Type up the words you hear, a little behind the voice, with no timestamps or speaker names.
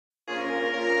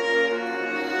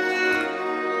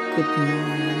Good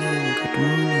morning, good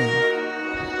morning.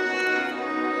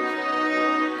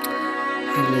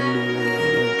 Hallelujah,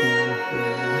 you're doing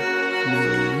here.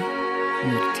 Many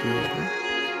Mutia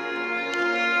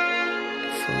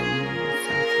from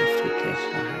South Africa,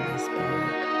 Johannesburg.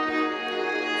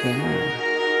 Yeah,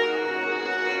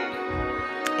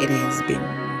 it has been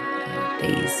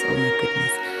days. Oh my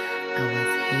goodness, I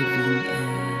was having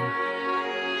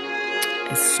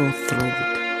a sore throat.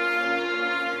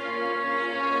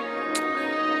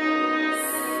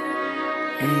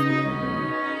 And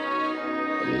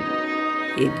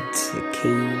it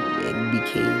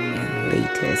became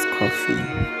later as coffee,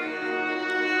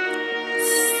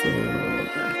 so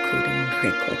I couldn't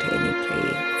record any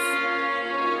plays.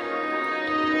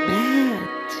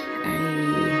 But I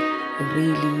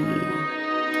really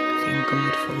thank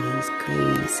God for His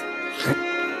grace.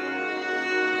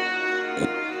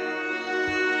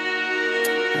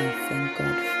 I thank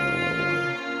God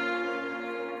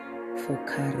for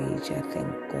courage. I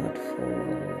thank God for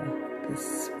the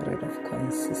spirit of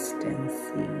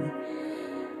consistency.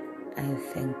 I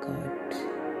thank God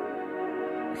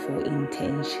for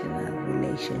intentional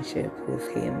relationship with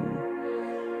Him.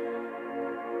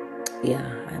 Yeah,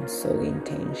 I'm so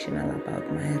intentional about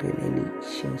my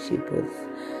relationship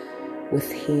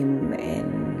with Him,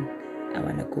 and I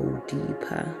want to go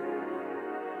deeper,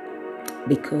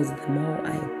 because the more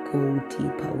I go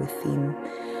deeper with Him,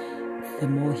 the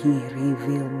more He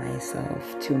reveals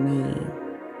myself to me.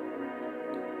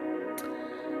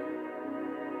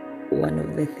 One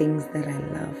of the things that I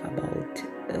love about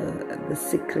the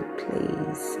secret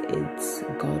place, it's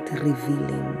God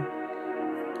revealing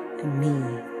me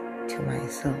to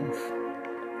myself.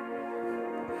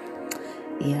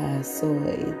 Yeah, so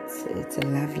it's a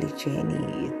lovely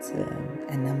journey. It's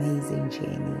an amazing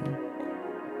journey.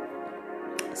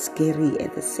 Scary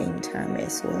at the same time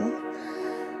as well,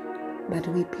 but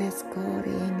we bless God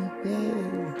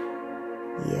anyway.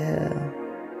 Yeah.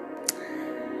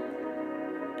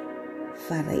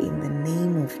 Father, in the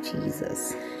name of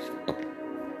Jesus,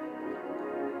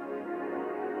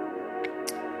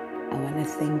 I want to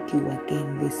thank you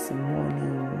again this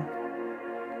morning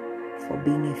for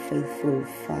being a faithful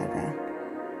Father.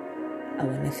 I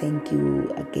want to thank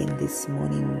you again this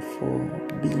morning for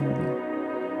being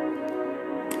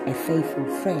a faithful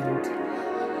friend.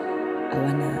 I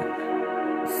want to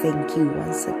thank you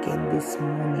once again this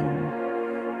morning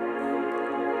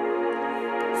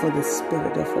for the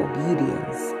spirit of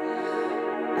obedience.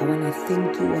 I want to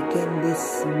thank you again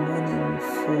this morning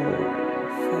for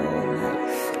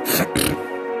life.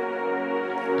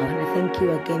 I want to thank you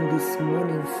again this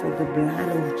morning for the blood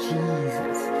of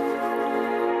Jesus.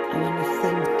 I want to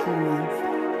thank you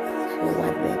for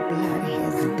what the blood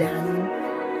has done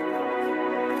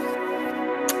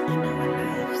in our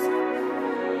lives.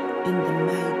 In the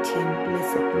mighty and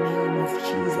blessed name of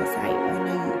Jesus, I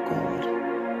honor you, God.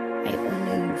 I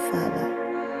honor you, Father,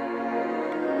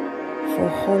 for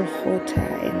whole water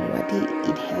and what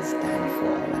it has done for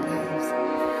our lives,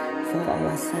 for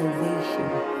our salvation.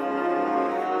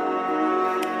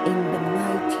 In the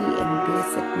mighty and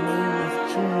blessed name of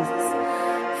Jesus,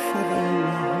 Father, you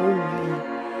are holy.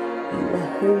 You are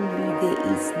holy. There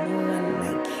is no one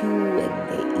like you, and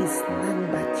there is none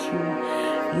but you.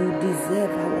 You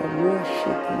deserve our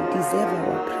worship. You deserve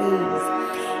our praise.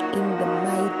 In the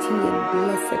mighty and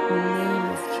blessed name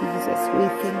of Jesus, we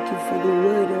thank you for the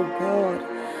word of God,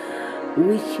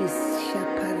 which is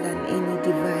sharper than any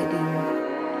dividing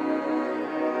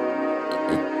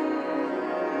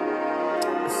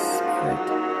sword.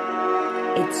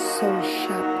 It's so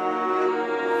sharp.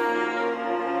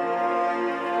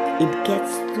 It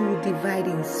gets through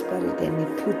dividing spirit and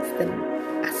it puts them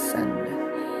asunder.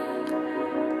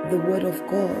 The word of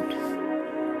God.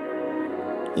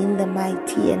 In the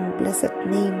mighty and blessed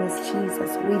name of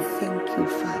Jesus, we thank you,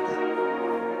 Father.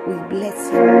 We bless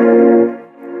you.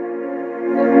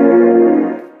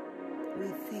 We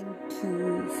thank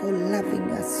you for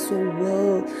loving us so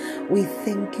well. We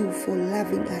thank you for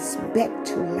loving us back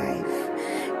to life.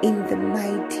 In the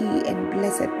mighty and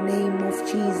blessed name of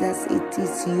Jesus, it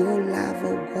is your love,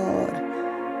 oh God,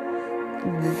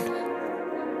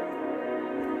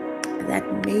 that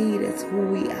made us who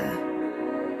we are.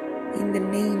 In the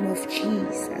name of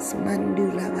Jesus,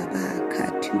 Mandula Babaka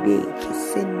today,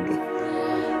 Kisende,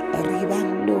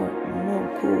 Ribando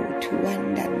Moko,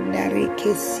 Tuanda Ndare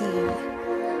Kesi,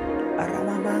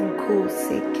 Ramamanko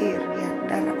Sekeria,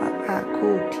 Darababako,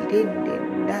 Tidende,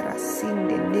 Ndara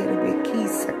Sinde, Nerbeki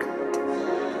Sakat,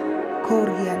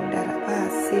 Koriandaraba,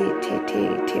 Se Tete,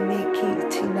 Temeki,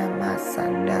 Tina Masa,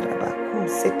 Ndarabaku,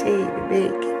 Sete,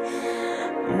 Bebeki.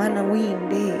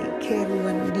 manawinde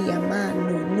keruandia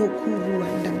mano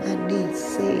nokuruandamande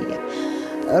seya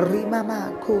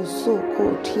rimamako soko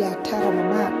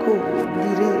tiataramamako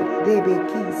dire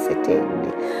rebeki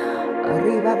setende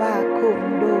ribabako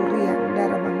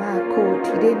ndoriandaramamako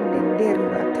tidende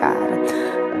nderuatara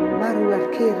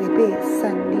maruarkerebe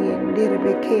sandie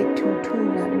nderebeke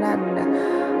tutuna nanda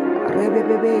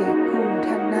rebebebe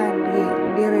kuntanandie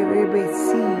nderebe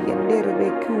si nderebe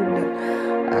kunda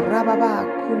rababa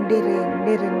kundere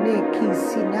nderene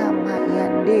kisinama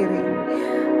yandere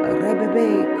rebebe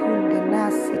kunde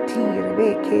nasiti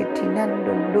rebeke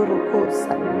tinando ndoroko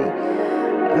sande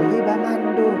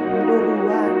ribamando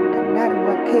ndoruanda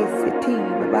narwa keseti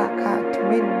babaka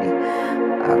tumende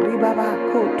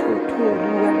ribabako toto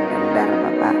ruanda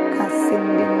ndarababaka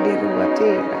sendendere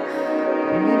watera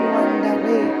minwanda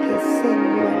reke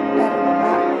sendu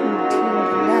ndarababaka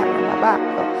tinda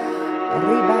ndarababaka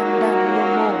ribanda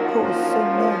nomoko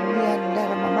sono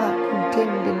niandara mamaku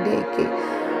tendendeke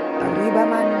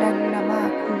ribamanda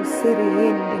namaku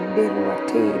sereyende nderu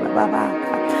watera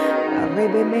babaka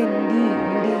rebemendi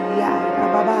ndiya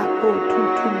babako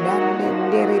tutundande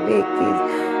nderebeke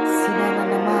sinana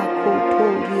namako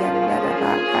tori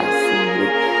andarabaka sire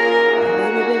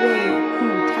rebebebe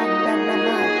kutanda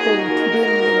namako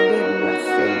tidende nderu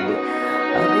wasende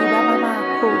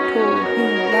ribamamako tori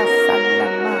yasanda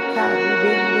maka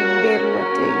ribende nderu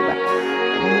watera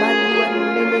manua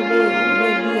nelele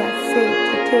media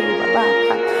sete teri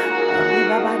babaka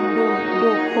ribabando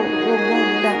doko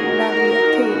romonda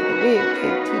nariate reke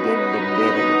tidende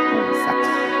ndere kusa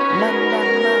manda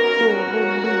mako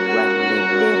rundu wande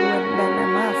ndere wanda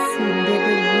namasi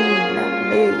ndere nina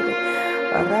ndere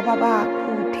rababa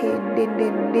kutende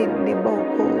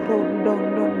boko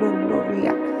rondo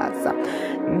riakasa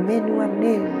menua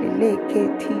nele leke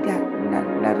tida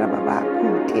nanda rababa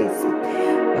kutesi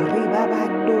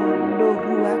ribabando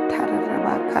ndorua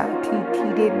tararabaka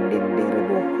tidende ndere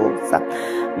bokosa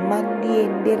mandie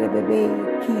ndere bebe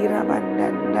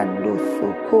kirabandando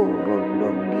soko rondo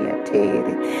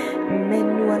ndiatere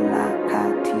menua laka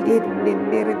tidende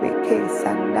ndere beke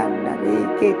sandanda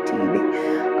leke tide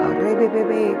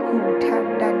rebebebe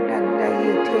kutandanda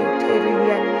yete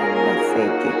terianda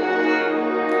seke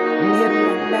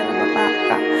nirianda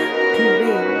babaka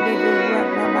ture ndere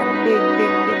ramandende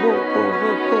boko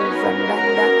roko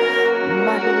zandanda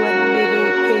manuande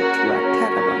keti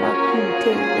watara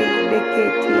mamakute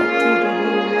keti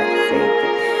atiri na seke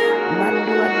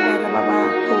manduanda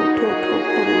babako toto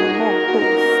kurumoko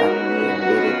sandie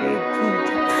ndere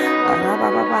kita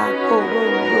rababako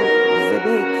rondo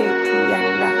zebeke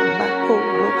tianda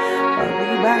bakoro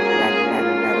ribanda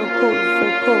roko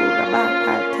soko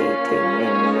rabaka tete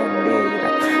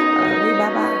neniandera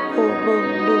ribabako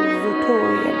rondo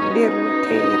zutoya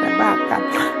nderute rabaka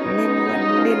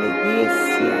neniandele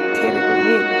yesi atere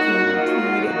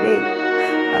tire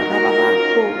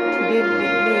rababako tidende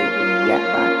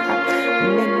yabaka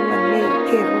neniande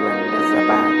keruanda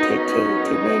zabate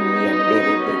tete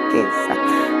neniandere bekesa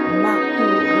maku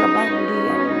rabandi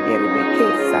andere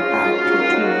bekesa batu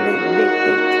ture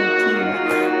beke titima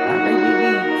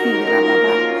aribi kira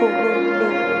babako rondo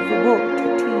zubote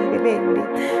tire bende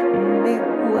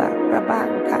mekua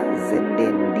rabanka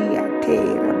zendendia te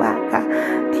rabaka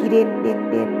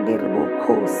tirendende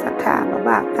ruboko sata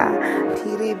babaka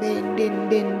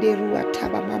tirebendende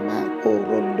ruataba mama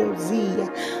korondo zia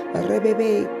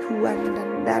rebebe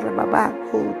kuandandara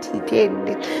babako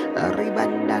titende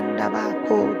ribandanda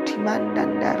bako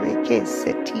timandanda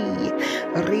rekeseti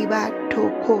ribato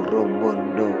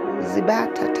korombondo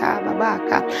zibata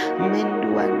tababaka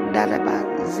menduandalaba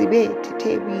zibete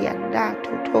tebi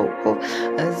andato toko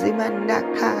zimanda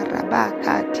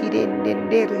karabaka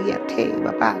tirendenderi ya te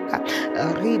babaka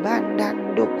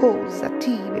ribandando koza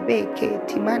tibebeke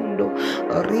timando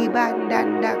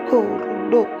ribandanda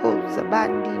korondoko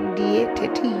zabandi ndiete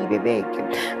tibebeke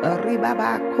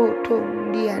ribabako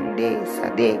tondiande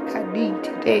sadeka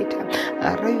dite deta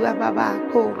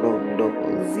ribabako rondo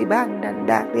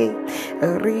zibandandare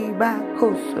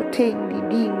ribako sotendi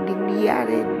dindi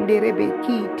ndiare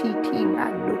nderebeki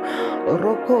titimando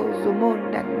rokozo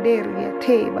monda nderia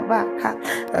te babaka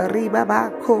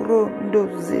ribabako rondo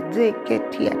zezeke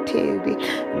tiatere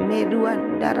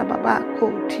meduanda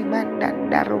rababako timanda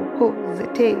ndaroko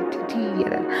zete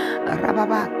titiara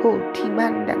rababako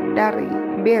timanda ndari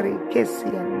mbere kesi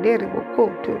ya ndere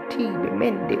bokoto tibe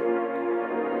mende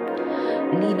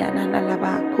Nina nana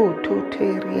laba koto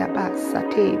teria basa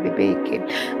te bebeke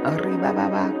riba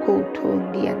baba koto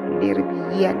ndian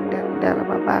derbi yandan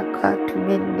Rababaka to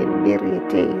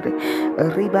Mendendere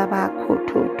Ribabako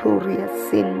Totoria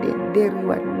Sendenderi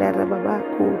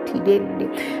Wandarababako Tidende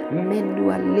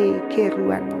Mendua Lake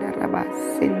Ruandaraba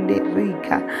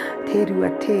Senderika Terua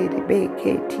Tere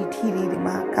Beke Titiri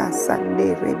Maka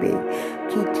Sande Rebe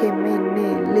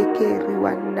Kitemene Leke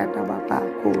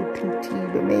Ruandarababako Tuti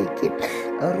Bemeke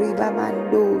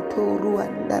Ribamando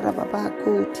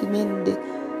Toruandarababako Timende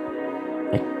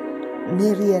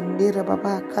Miriandera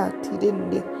Babaka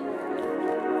Tidende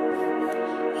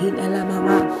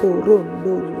Hinalamamako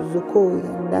Rondo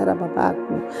Zokoya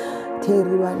Ndarababaku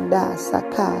Teruanda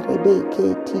Sakare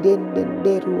Beke Tidende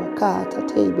Wakata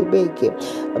Tebe Beke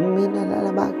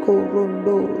Minalamako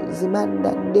Rondo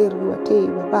Zimanda Nderu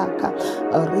Tebe Baka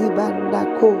Ribanda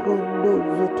Korondo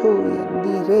Zotoya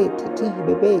Ndirete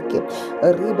Tibe Beke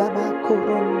Ribamako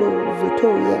Rondo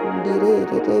Zotoya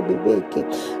Ndirete Tebe Beke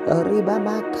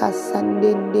Ribamaka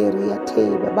Sandenderi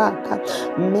Tebe Baka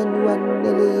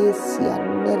Menuanele Yesia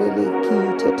Nerele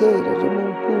Kitetera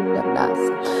Remunkunda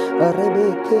Nasa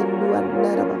Rebeke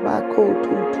Nduanara Babako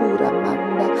Tutura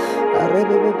Manda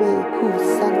Rebebe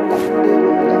Kusanda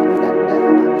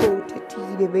Nderabako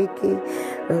Tetibeke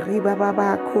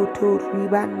Ribababako to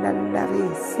Ribandandare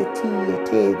Setia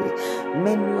Tebe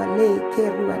Menuale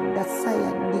Keruanda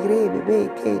Sayan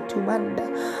Direbeke Tumanda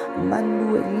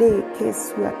Manuele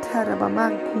Kesuatara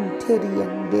Bamanku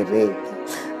Terian Dereka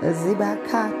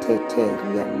Zibaka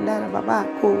Teteria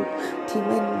Narababako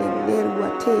Timende Lerua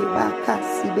Tebaka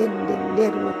Sibende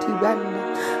Lerua Tibanda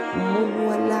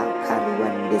Munuala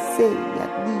Karuande Seya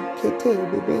Dikete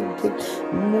Bebenke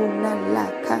Munala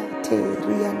Kate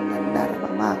Riana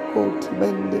Narabamako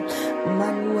Tibende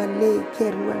Manuale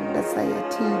Keruanda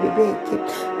Sayati Bebeke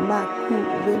Maku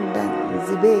Rendan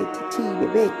Zibete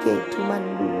Tibebeke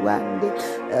Tumandu Wande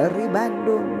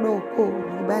Ribando Noko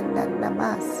Ribanda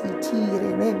Namasi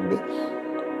Tire Nembe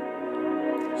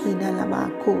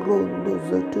Hinalamako Rondo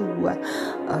Zotua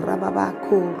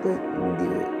Rababako Rendi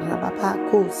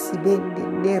Rababako Sibende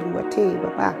Nerua Teba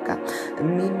Baka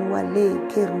Menuale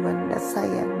Keruanda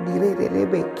Sayan Dire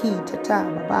Rebeki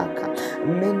Taba Baka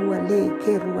Menuale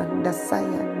Keruanda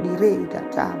Sayan Dire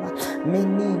Taba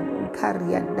Meni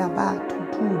Karianda Batu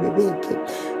Bebeke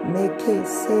Meke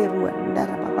Serua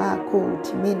Ndarababako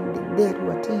Timende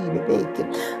Nderua Tibebeke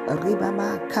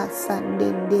Ribamaka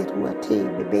Sandenderua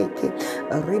Tebebeke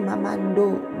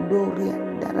Rimamando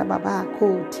Dorianda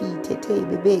Rababako Tite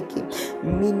Bebeke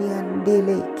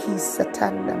Miniandele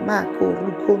Kisatanda Mako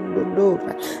Rukondo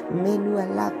Dora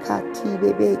Menualaka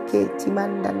Tibebeke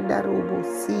Timandandarobo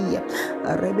Sia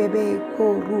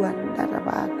Rebebeko Ruanda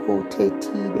Rabako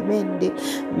Teti Bemende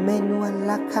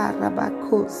Menualaka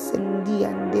Rabako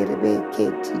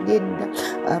Sendianderebeke Tidenda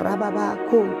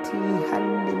Rababako Ti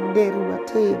Handenderua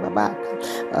Tebabaka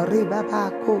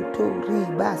Ribabako to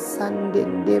Riba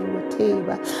Sandenderua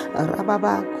Teba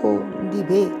Rababako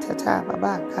Ndibeta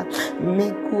Tababaka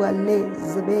Mekuale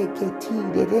Zebeke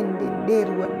Tide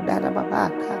Denderua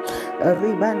Darababaka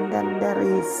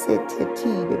Ribandandare Sete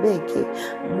Tibebeke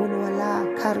Munuala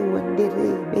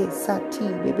Karuandere Besati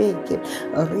Bebeke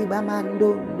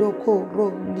Ribamando Doko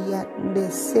Rondia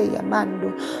Deseya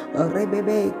Mando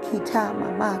Rebebe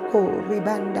Kitama Mako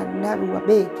Ribanda Narua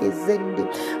Beke Zende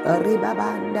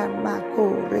Ribabanda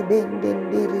Mako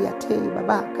Rebendenderia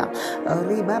Tebabaka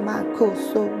Ribamako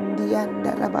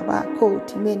Sondianda Rababako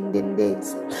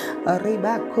Timendendes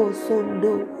Ribako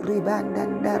Sondo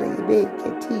Ribandandare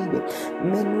Beke Tibe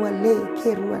Menuale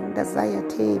Keruanda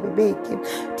Zayate Beke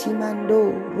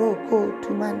Timando Roko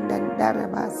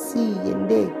Tumandandarabasi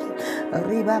Endeke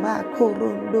Ribabako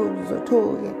Rondo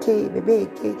Zotoya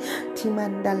Tebeke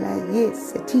Timandala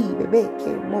Yes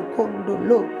Tibebeke Mokondo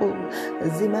Loko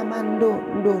Zimamando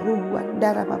Ndorua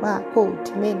Darababako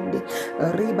Timende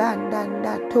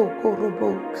Ribandanda Toko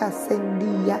Robo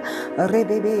Kasendia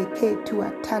Rebebeke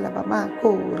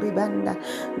Tuatalabamako Ribanda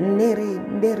Nere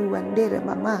Nderua Ndere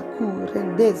Mamaku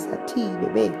Rendeza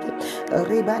Tibebeke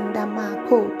Ribanda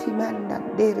Mako Timanda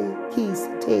Ndere Kis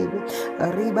Tebe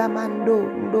Ribamando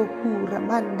Ndoku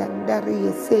Ramanda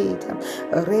Ndari Seta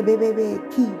Rebebebe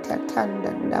Kita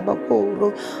Tanda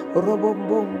Ndabakoro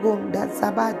Robombongonda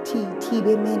Zabati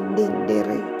Tibe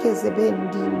Mendendere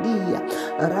Kezebendi Ndia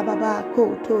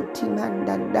Rababako to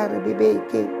Timanda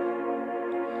Ndarbebeke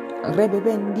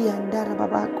rebebendi andara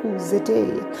babaku zete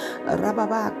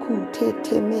rababaku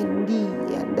tete mendi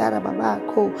andara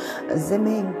babako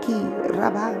zemenki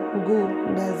rabangu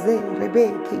naze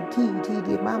rebeke titi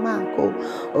di mamako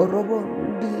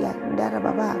robondi andara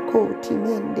babako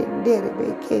timende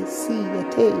nderebeke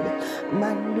siyete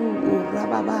mandu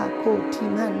rababako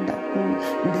timanda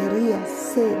nderia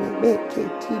serebeke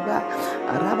tiba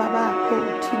rababako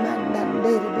timanda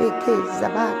nderebeke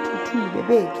zabatu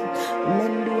tubebeke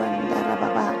mendu andara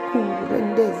babaku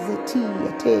rendeze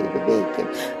tiyete bebeke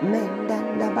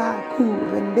mendanda baku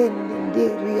rendende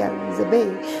nderia zebe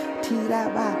tira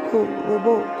bako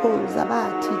roboko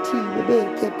zabati ti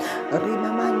bebeke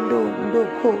rimamando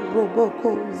ndoko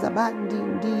roboko zabandi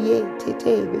ndiye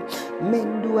tetebe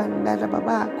mendu andara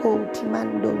babako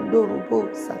timando ndorobo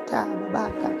sata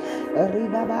babaka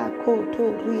ribabako to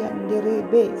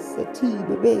rianderebe seti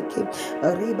bebeke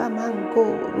ribamanko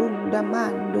runda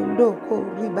mando ndoko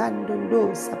ribando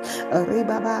ndosa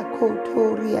ribabako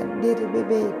to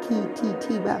rianderebe kiti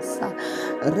tibasa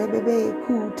rebebe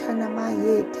kutana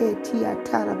mayete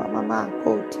tiatara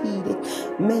mamako tide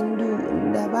mendu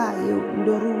ndabayo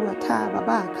ndorua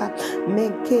tababaka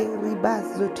meke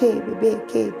ribazo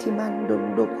tebebeke timando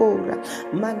ndokora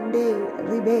mande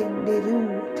ribende ru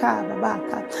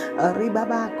tababaka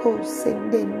ribabako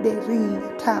sendende ri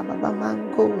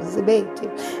tababamango zebete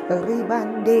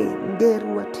ribande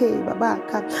nderua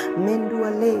tebabaka mendu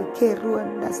aleke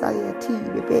ruanda sayati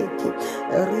bebeke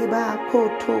ribako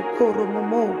tokoro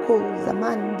momoko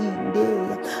zamandi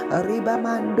ndeya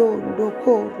ribamando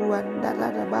ndoko ruanda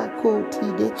larabako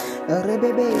tide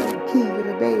rebebe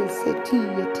kirebe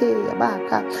setiye te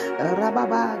baka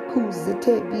rababaku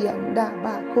zete bianda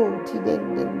bako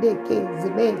tidende ndeke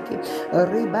zebeke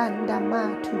ribanda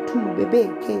matutu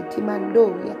bebeke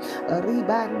timandoya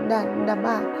ribanda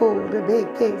ndamako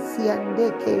rebeke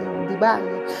siandeke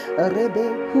ndibaya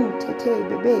rebeku tete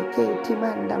bebeke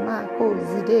timanda mako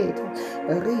zidete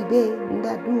ribe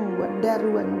ndadu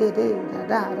ndaru ndede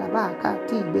dara baka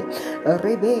tibe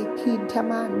rebeki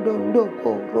tamando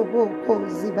ndoko roboko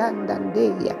zibanda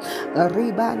ndeya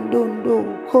ribando ndo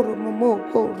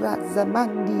koromomoko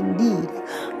razamandi ndira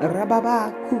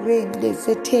rababa kurende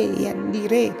zeteya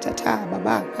ndireta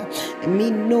tababaka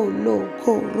minolo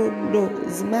korondo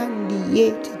zimandi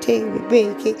yete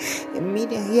tebeke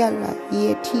midayala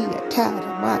yetia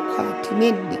taramaka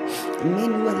timende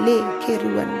menwale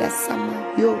keruanda sama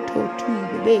yoto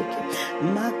tuibebeke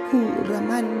maku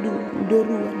ramandu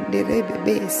ndorua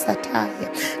nderebebe sataya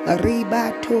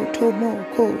ribato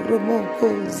tomoko romoko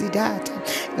zidata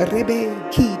rebe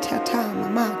kita tama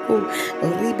mako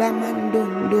riba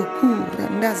mandondo kura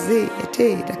ndaze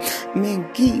eteda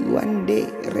mengi wande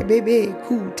rebebe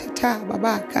kutata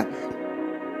babaka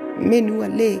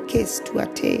menuale kestu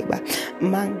ateba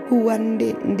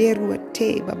manguande nderu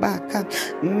ateba baka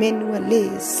menuale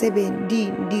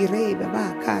sebendi ndireba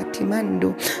baka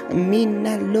timando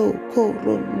minalo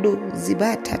korondo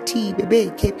zibata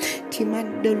tibebeke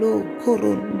timando lo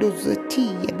korondo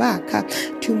zotiye baka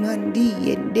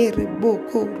tumandi ndere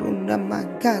boko ronda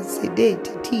magaze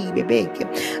dete tibebeke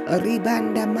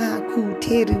ribanda maku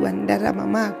teri wandara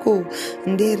mamako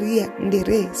nderia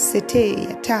ndere sete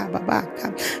yataba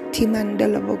baka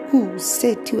timandala boku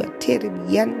setu ateri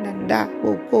yanda nda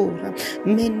okora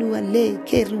menuale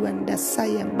keruanda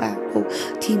sayambako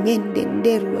timende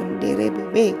nderu anderebe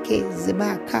beke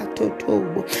zibaka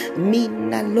totobo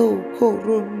mina lo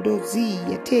korondo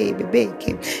ziya tebe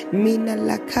beke mina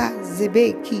laka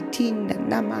zebeki tinda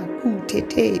namakute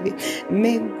tebe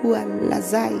mengua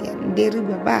lazaya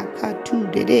nderiba baka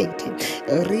tudedete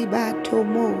ribato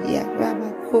moya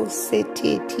rabako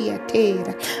sete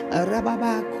tiatera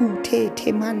rababa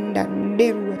kutete manda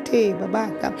nderu teba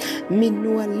baka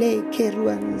minua leke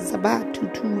ruan zabatu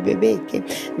tubebeke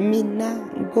mina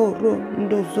ngoro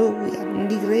ndozoya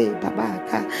ndire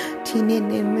babaka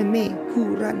tinene meme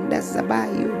kuranda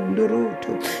zabayo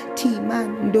ndoroto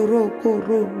timandoroko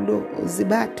rondo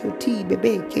zibatu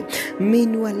tibebeke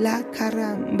minua la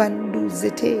karambandu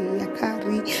zete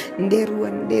yakari nderu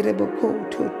ndereboko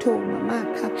toto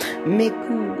mamaka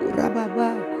meku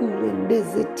rababa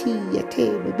kurendeze tiya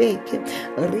tebebeke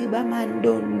riba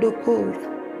mandondo kora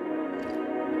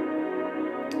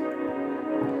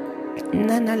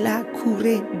nana la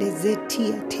kurende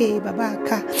zetia te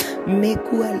babaka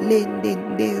mekua lende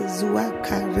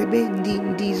ndezuaka rebendi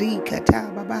ndirika ta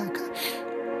babaka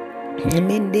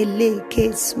Mendele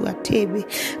kesuatebe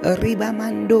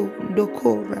ribamando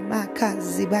dokora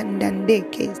makazi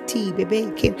bandandeke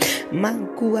tibebeke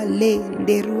mankua le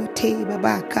nderuate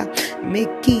babaka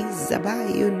mekiza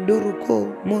bayo ndoruko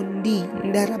mondi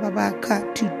ndarababaka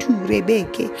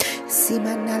tuturebeke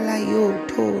simanala yo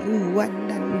toru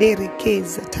wanda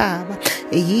nderekeza taba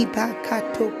yibaka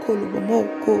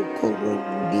tokolomoko koro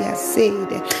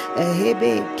diasede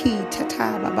hebe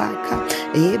kitataba baka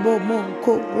ebo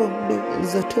monko rondo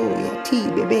zotoya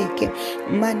tibebeke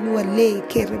manuale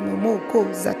keremomoko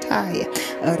zataya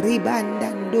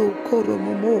ribandando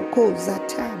koromomoko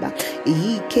zataba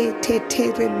ike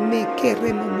tetere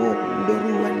mekeremomondo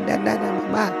ruanda nana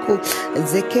mamako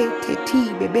zekete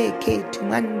tibebeke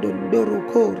tumando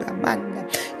ndoroko ramanda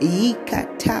ika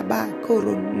taba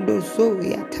korondo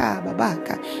zoya taba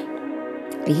baka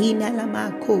hina la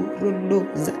mako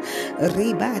rondoza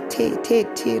ribate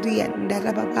teteria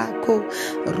ndarababako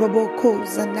roboko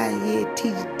zanaye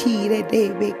titire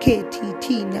debe keti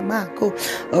tina mako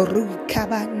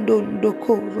rukabando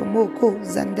ndoko romoko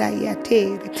zandaya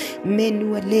tere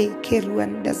menuale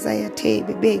keruanda zayate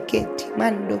bebeke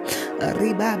timando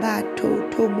ribabato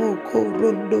tomoko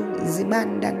rondo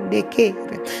zimanda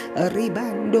ndekere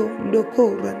ribando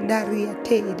ndoko randaria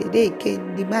tere deke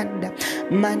dimanda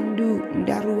mandu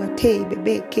daruate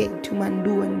bebeke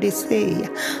tumandua ndeseya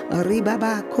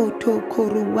ribaba koto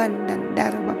koruwanda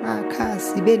ndarababa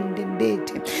kasi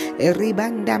bendendete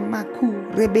ribanda maku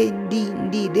rebendi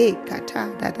ndide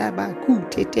katada dabaku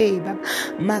teteba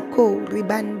mako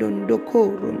ribando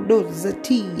ndokoro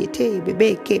ndozati yete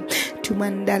bebeke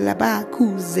tumandala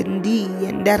baku zendi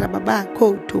ndarababa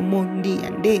koto mondi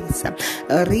andesa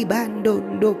ribando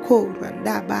ndokoro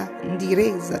ndaba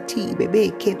ndireza ti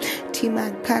bebeke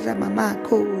timankara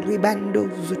mamako ribando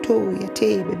zuto ya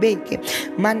te bebeke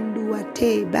mandu wa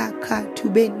te baka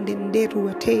tubende nderu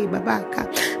wa te babaka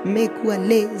mekuwa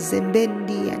leze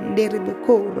mbendi ya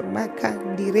nderebekoro maka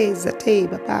ndireza te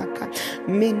babaka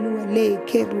menua le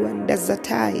keru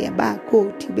andazataya bako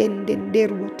tibende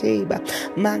nderu wa teba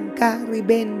mankari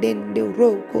bende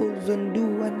nderoko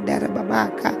zondu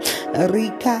andarababaka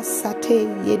rika sate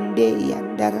yende ya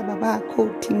ndarababako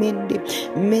timende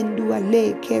mendua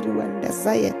le keru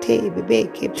andazaya te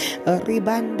bebeke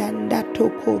ribanda ndato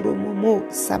koromomo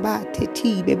sabate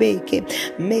ti bebeke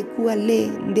mekuwa le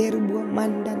nderubwa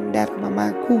manda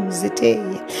ndarmama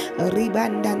kuzeteye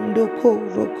ribanda ndoko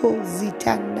roko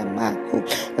zitanda mako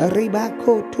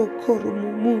ribako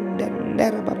tokoromumunda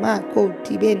ndarabamako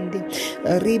tibende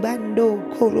ribando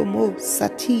koromo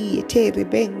sati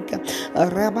terebenka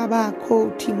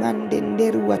rababako timande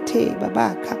nderuwa te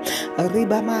babaka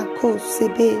ribamako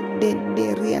sebende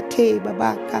nderiate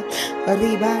babaka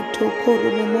ribato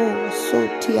koromomo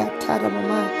soti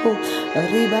ataramamako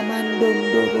ribamando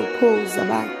ndoroko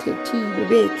zabate ti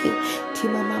bebeke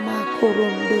timamama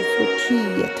korondo soti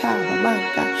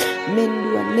atabamaka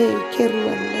mendua le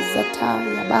kerua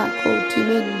nazataya bako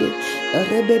timende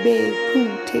rebebe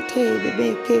kutete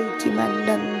bebeke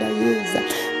timandanda yeza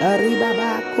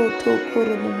ribabako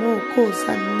tokoromomoko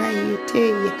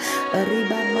sanayeteya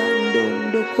ribamando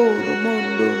ndokoro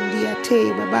mondo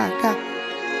ndiate babaka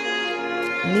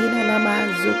nina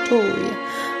namazotoya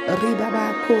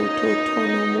ribabako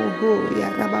totono moho ya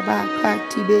rababaka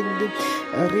tibende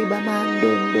ribamando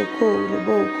ndokoro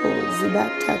boko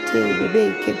zibatate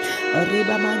bebeke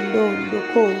ribamando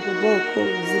ndokoro boko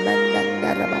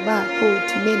zibandanda rababako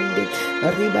timende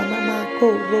ribamamako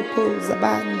roko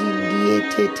zabandi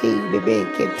ndietete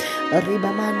bebeke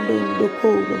ribamando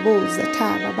ndokoro boza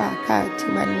tababaka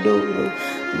timandoro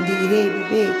ndire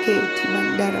bebeke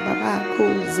timandara babako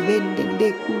zibende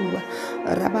ndekuwa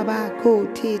rababako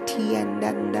teti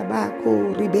andanda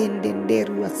bako ribende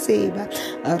nderu aseba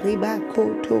ribako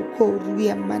toko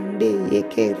ruya mande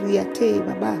yeke riate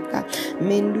babaka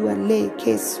mendua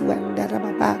leke suanda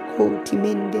rababako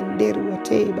timende nderu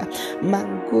ateba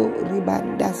mango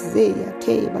ribanda zeya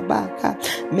te babaka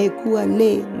mekuwa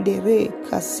le ndere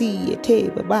kasi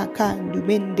yete babaka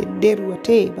ndumende nderu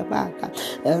ate babaka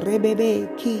rebebe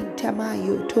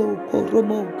kitamayo toko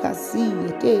romo kasi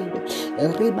yete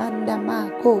ribanda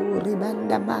mako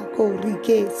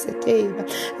rike seteba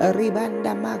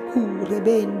ribanda maku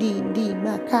rebendi ndi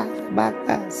makara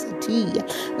baka satia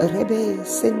rebe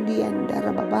sendi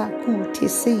andara babaku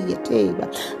tisia teba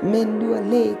mendua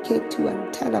leke tu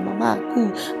antala mamaku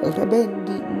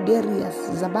rebendi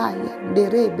nderias zabaya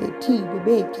nderebe ti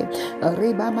bebeke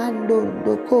ribamando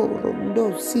ndokoro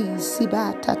ndosi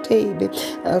sibata tebe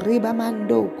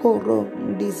ribamando koro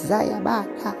ndizaya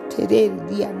baka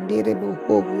teredi anderebe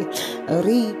bohoya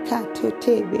rika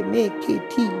totebe meke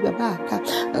ti babaka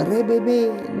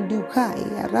rebebe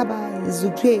ndukaya raba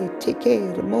zukre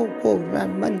teker moko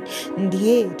raman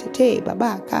ndie tete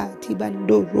babaka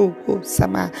tibandoroko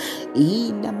sama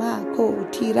inamako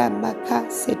tiramaka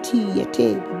seti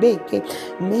yete beke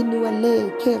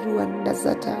menuale keruanda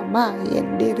zata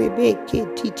mayende rebeke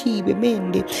titibe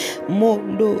mende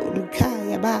mondo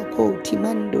rukaya bako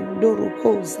timando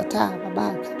ndoroko zata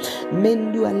babaka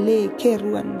mendu ale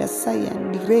keruanda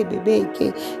sayandi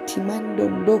rebebeke timando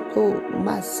ndoko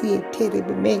masie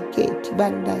terebemeke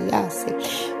tibanda yase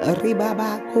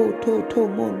ribabako toto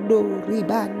mondo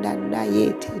ribanda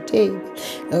ndayete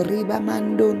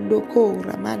ribamando ndoko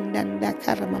ramanda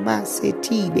ndakaramamase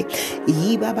tibe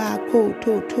yibabako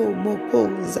toto moko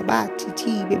zabati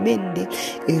tibe mende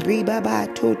ribaba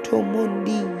toto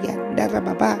mondi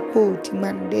yandarababako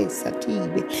timande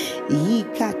satibe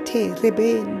yikate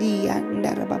rebendi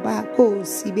yandarababako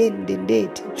sibende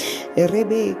ndete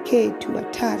rebeke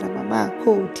tuatara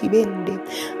mamako tibende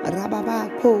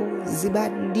rababako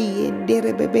zibandi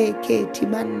enderebebeke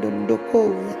timando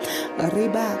ndoko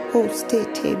ribako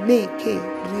stete meke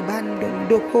ribando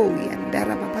ndoko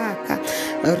yandarababaka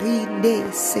rinde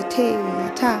sete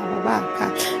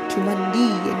yatababaka tumandi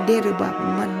endereba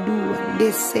mandua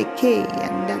ndeseke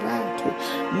yandaratu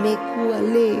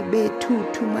mekuale betu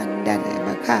tumandare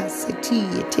bakase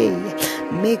tiyete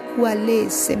mekuale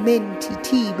sementi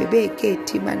ti bebeke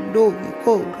timando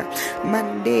yokora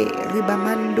mande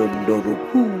ribamando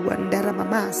ndoruku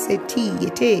andaramamase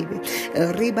tiyete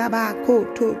ribabako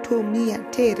toto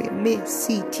miatere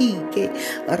mesitike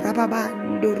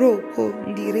rababando roko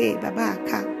ndire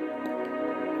babaka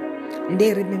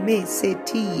ndere memese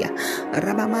tia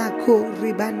rabamako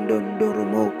ribando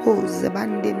ndoromoko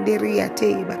zabande ndere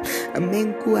yateba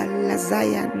menku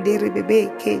alazaya ndere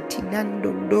bebeke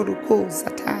tinando ndoroko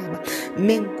zataba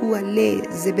menku ale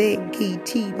zebenki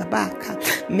ti babaka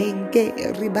menge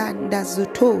ribanda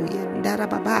zotoya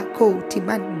ndarababako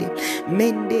timande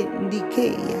mende ndike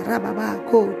ya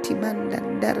rababako timanda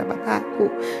ndarababako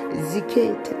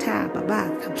zike tata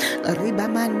babaka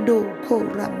ribamando ko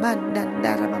ramanda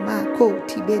ndarabamako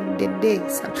tibende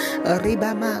ndesa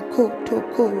ribamako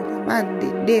toko ramande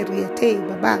nderi yate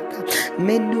babaka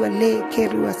mendu ale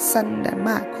kerua sanda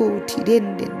mako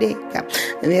tidende ndeka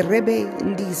rebe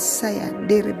ndisaya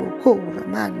ndereboko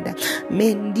ramanda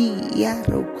mendi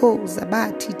yaroko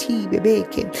zabati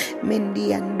tibebeke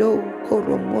mendi ando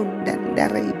koromonda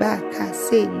ndaribaka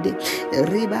sende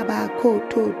ribabako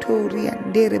totori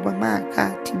andere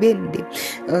bamaka tibende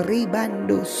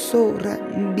ribando sora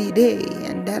mbide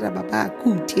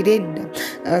andarababaku tirenda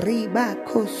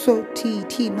ribako soti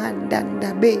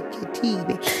timandanda beke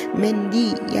tibe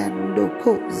mendi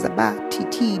yandoko zabati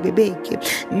tibebeke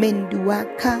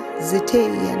menduaka zete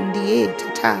yandie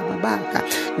tatababaka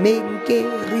menge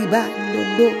ribando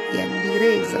ndo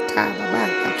yandireza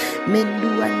tababaka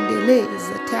mendu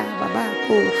andeleza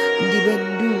tababako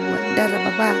ndibendu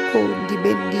andarababako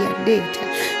ndibendi andeta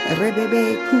rebebe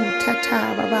kutata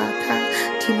babaka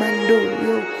timando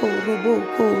yoko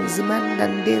roboko zimanda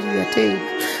nderi yateba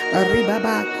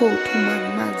ribabako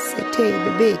tumamasete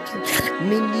bebeke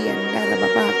mendi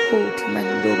andarababako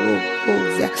timando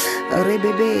rokoza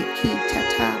rebebe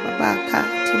kitata babaka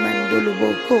timando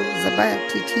loboko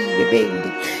zabati tibebende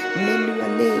mendu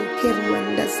ale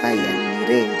keruanda saya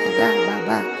nireda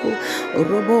babako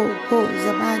roboko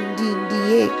zabandi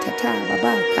ndiye tata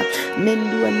babaka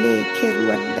mendu ale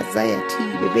keruanda zaya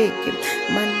tibebeke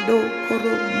mando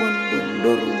koro mondo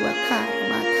ndoru wakara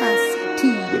makasi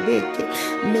tibebeke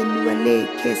mendu ale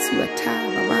kesu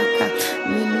ataba maka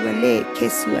mendu ale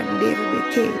kesu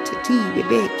anderebeke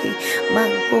tibebeke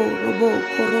manko robo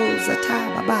koroza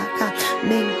taba baka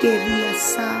mengeria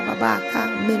saba baka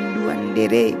mendu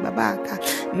andere babaka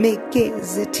meke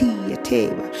zeti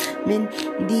yateba men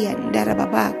dia ndara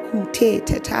babaku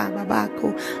tete taba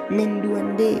bako mendu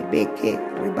ande beke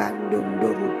ribando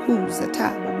ndoru kuza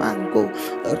taba mango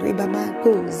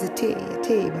ribamako zete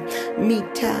yateba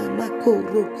mita mako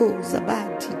roko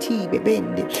zabati tibe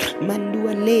bende mandu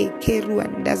ale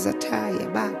keruanda zataya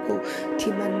bako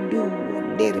timandu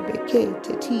anderebeke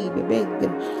tibe bende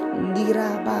ndira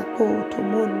bako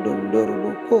tomondo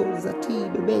ndorobo koza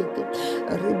tibe beke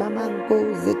ribamanko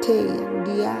zete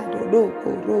ndiado doko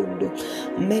rondo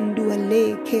mendu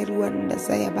ale keruanda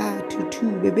zayabatu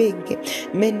tube beke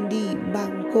mendi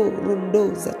banko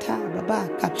rondo zataba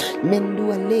baka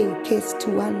mendu ale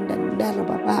kestuanda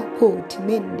ndarababako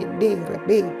timende ndere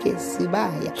beke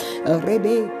sibaya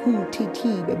rebe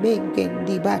kutitibe beke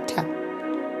ndibata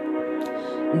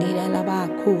Nina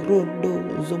labako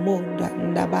rondo zomonda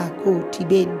ndabako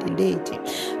tibendendete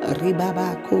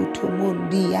ribabako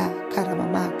tomondia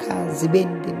karamamaka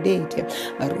zibendendete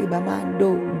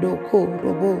ribamando ndoko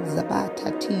robo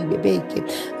zabata tibebeke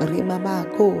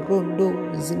rimamako rondo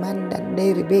zimanda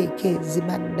nerebeke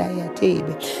zimanda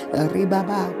yatebe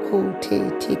ribabako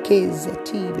tetekeze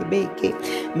tibebeke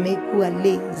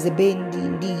mekuale zebendi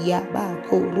ndia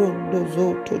bako rondo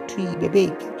zoto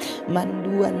tibebeke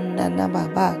mandua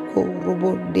nanababako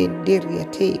robonde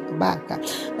nderiate baka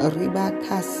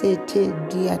ribaka sete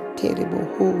diaterebo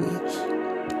hoya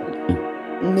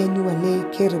menuale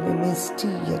kerebe mesti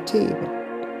yatebe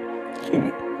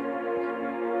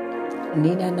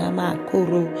nina nama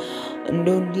koro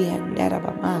ndondi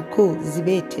andaraba mako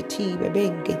zibete tibe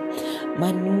benge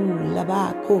manu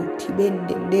labako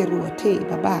tibende nderu ate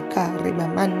babaka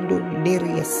rimamando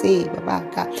nderi yase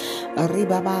babaka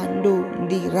ribabando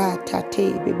ndirata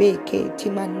te bebeke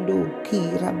timando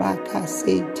kirabaka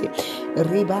sete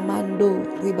ribamando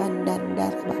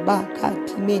ribandandara babaka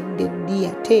timende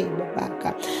ndiate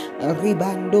babaka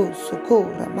ribando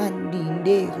sokora mandi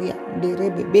nderia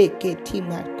nderebebeke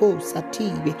timako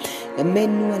satibe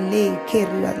menuale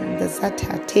kerwanda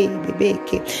zatate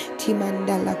bebeke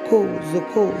timandala ko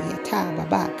zoko yataba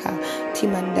baka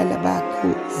timandala bako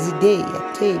zide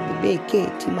yate bebeke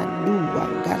timandua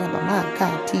ngaraba maka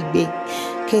tibe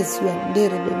keswa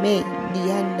nderebe me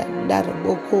dianda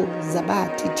ndaraboko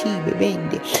zabati tibe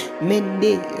bende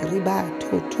mende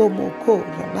ribato tomoko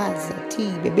ramaza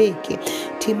tibe beke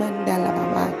timandala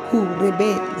mama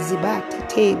kurebe zibata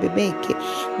te bebeke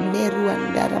nerwa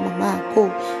ndaramamako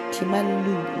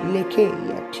timandu leke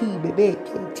ya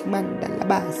tibebeke timandala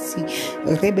basi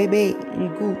rebebe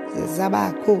ngu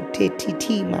zabako te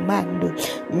titi mamando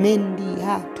mendi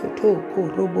hato toko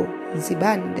robo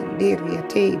zibanda nderi ya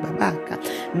te babaka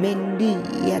mendi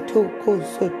ya toko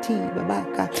soti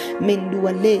babaka mendu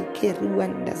waleke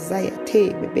ruanda zaya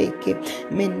te bebeke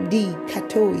mendi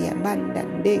kato ya manda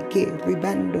ndeke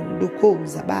ribando ndoko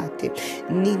zabate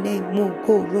nine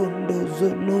moko rondo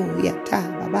zono ya ta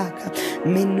babaka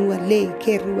menu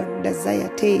waleke ruanda zaya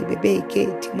te bebeke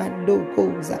timando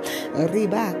koza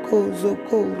ribako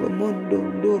zoko romondo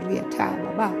ndori ya ta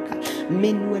babaka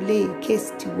menu waleke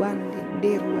sti wande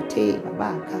nderu wa te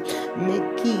babaka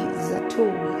mekiza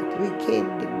toya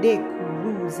rikende ndeku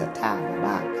ruza ta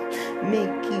babaka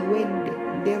meki wende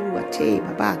nderu wa te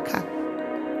babaka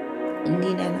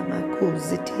nina na mako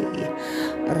zete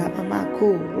ramamako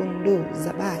rondo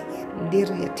zabaya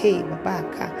ndiru ya te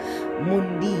babaka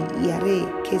mundi yare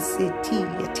keseti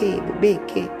ya te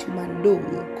bebeke tumando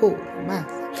yoko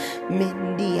masa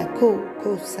mendi yako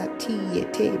kosati ya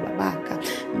te babaka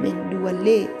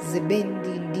menduale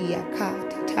zebendi ndiya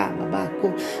kata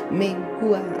babako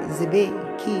mengua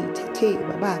zebeki te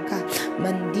babaka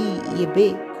mandi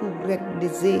yebe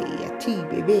kurendeze ya ti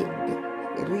bebende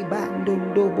ribando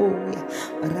ndoboya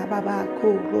rababako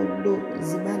rondo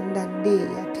zimanda nde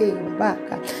ya te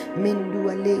babaka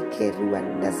mendua leke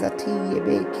ruanda zati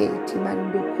yebeke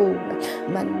timando kora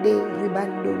mande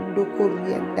ribando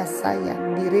ndokori anda saya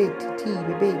ndireti ti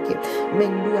bebeke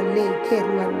mendua leke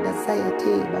ruanda saya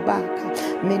te babaka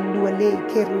mendua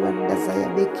leke ruanda saya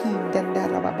beki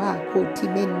dandara babako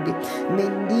timende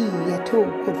mendi ya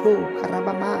toko roka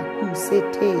rabamaku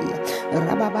seteya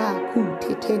rababaku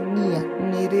tetenia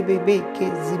nerebebeke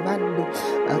zimando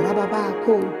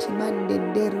rababako timande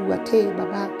nderu wate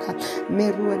babaka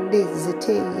meruande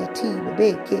zete ya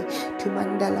tibebeke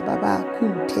tumandala babaku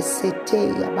tesete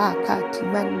ya baka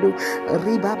timando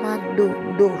ribamando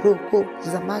ndoroko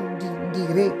zamandi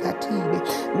ndireka tibe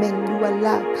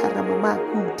menduala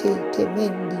karamamaku tete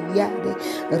mendi yade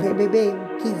rebebe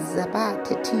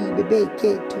kizabate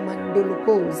tibebeke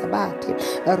tumandoloko zabate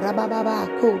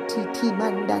rababako titi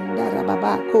mandanda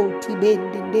rababako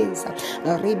tibendendeza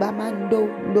ribamando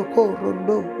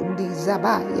ndokorondo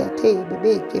ndizabaya te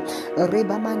bebeke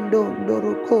ribamando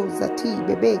ndoroko zati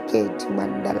bebeke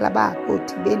timandalabako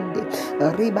tibende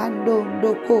ribando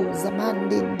ndoko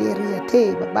zamande nderia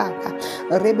te babaka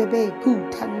rebebe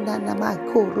kutanda na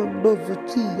makoro ndozo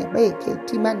kia beke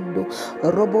timando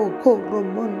roboko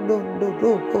romondo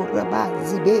ndoroko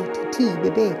rabazi bete ti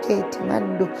bebeke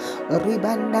timando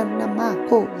ribanda na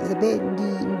mako zebendi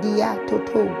ndiato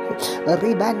toko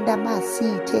ribanda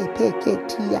masi te peke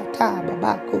tia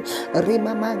tababako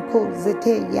rimamanko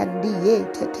zete yandiye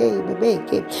te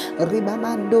bebeke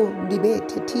ribamando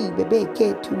ndibete ti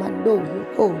bebeke tumando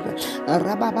yokora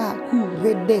rababaku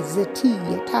rendeze ti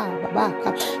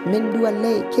tababaka mendua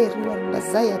leke ruanda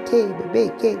zaya te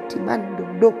bebeke timando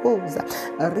dokoza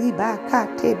ribaka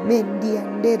te mendi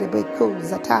andere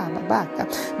bekoza tababaka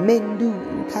mendu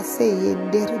mankase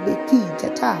yenderbe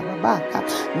kijata babaka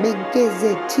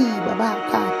menkeze ti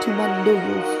babaka tumando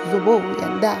zobo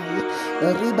yandaye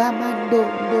riba mando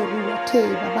ndoruate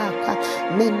babaka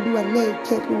mendua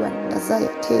leke ruanda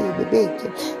zayate bebeke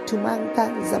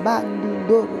tumanka zabandu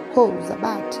ndoro ko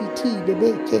zabati ti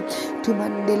bebeke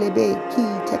tumandelebe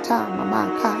kitata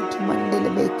mamaka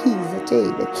tumandelebe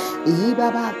kizatebe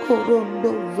ibaba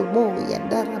korondo zobo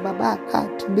yandara babaka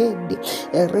tumende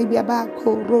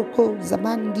ribabako roko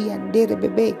zamandi andere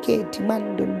bebeke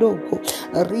timando ndoko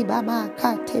ribama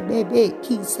kate bebe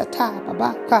kisata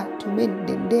babaka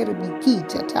tumende ndere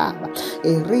bikita taba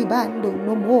ribando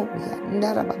nomo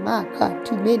yandara babaka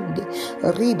tumende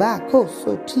ribako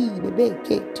soti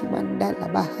bebeke tumandala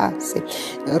bahase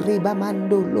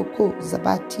ribamando loko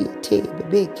zabati te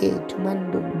bebeke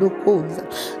tumando ndokoza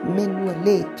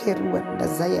menwale keruanda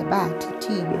zayabati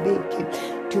ti bebeke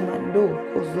tumando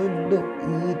kozondo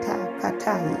yita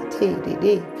katai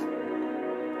terereka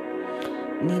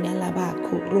nina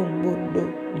labako rombondo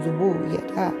zubo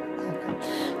yata baka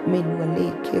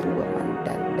menwale kerua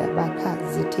mandanda baka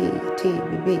zete te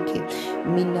bebeke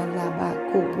mina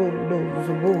labako rondo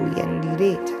zubo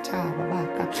yandire tata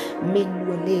baka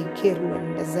menwale kerua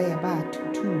ndazaya batu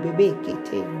tu bebeke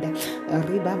tenda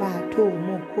ribabato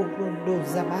moko rondo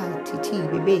zabati ti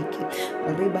bebeke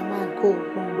ribamako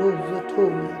rondo zoto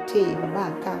te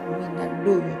baka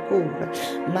minando yakora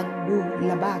mandu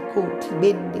labako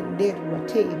tibende nderwa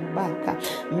te baka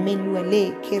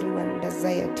menwale kerua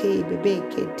ndazaya te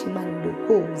bebeke timando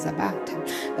ko zabata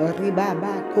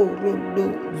ribabako rondo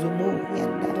zomo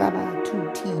yandaraba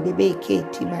tuti bebeke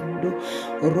timando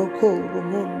roko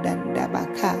romonda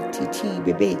ndabaka titi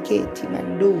bebeke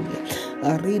timando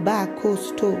ribako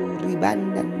sto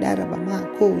ribanda ndaraba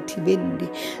mako tibende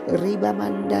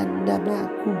ribamanda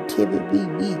ndabaku tebe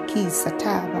bibi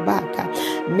kisata babaka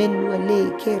menwale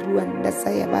keruanda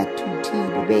sayabatu ti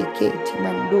bebeke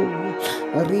timando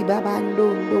ribabando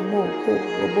ndomoko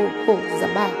roboko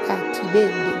zabaka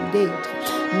tibende ndeta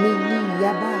mini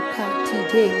yabaka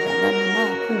titera mama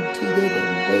kutidere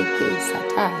mbeke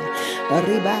sataya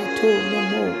ribato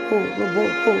nomoko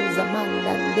roboko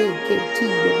zamanda ndeke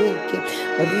tibebeke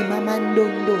rimamando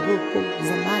ndoroko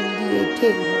zamandi ete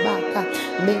babaka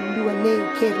mendua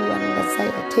leke ruanda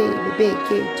sayate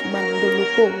bebeke tumando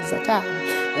loko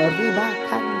zataya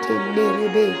ribaka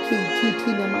rebeki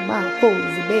kitina mama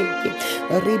kozi beke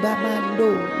ribamando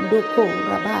ndoko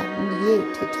rabani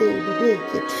yete te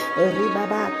beke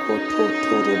ribabako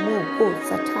totoro moko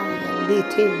sataya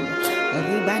lete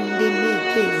ribande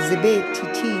meke zebeti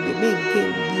tibe meke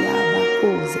diaba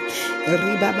kozi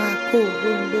ribabako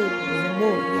rundo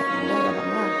moya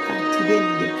ndarabamaka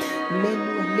tibende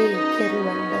menu leke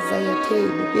ruanda zayate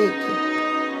beke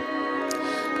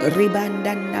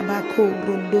ribanda nabako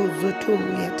rondo zoto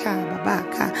yata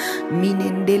babaka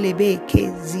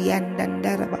minendelebeke zianda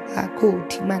ndara babako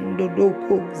timando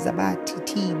doko zabati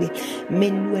tibe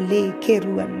menwale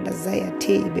keruanda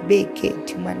zayate bebeke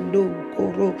timando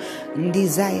koro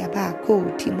ndizaya bako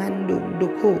timando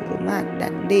ndokoro manda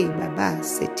nde baba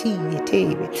setiye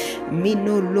tebe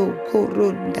minolo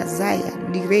koronda zaya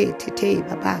ndirete te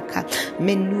babaka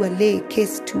menwale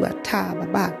kestu ata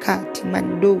babaka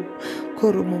timando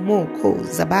koromomoko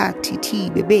zabati ti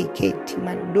bebeke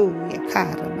timando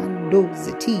yakara mando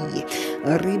zetiye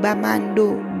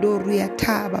ribamando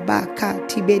ndoriata babaka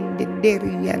tibende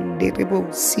nderi yanderebo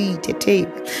si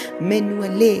tetebe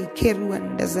menwale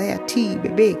keruanda zayati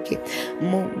bebeke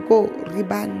mongo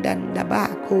ribanda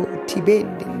ndabako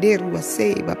tibende nderu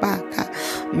wase babaka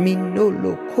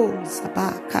minolo ko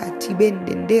zabaka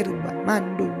tibende nderu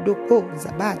bamando doko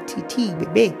zabati ti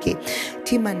bebeke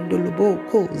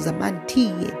timandoloboko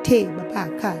zamantiye te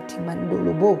babaka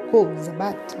timandoloboko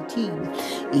zabati tibe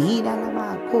ina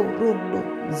lamako rondo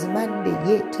zimande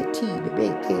yete tibe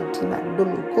beke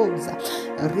timandolokoza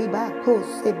ribako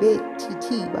sebeti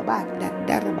ti babanda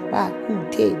ndara babaku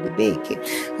te bebeke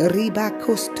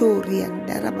ribako story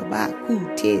ndara babaku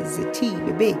te zeti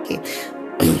bebeke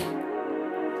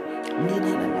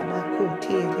nina lamako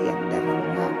te ndara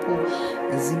babaku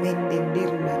zimende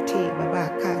nderula te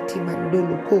babaka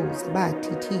timandolo ko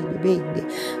zabati ti bebende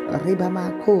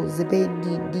ribamako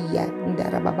zibendi ndiya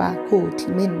ndarababako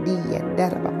timendi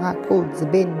ndarabamako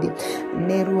zibendi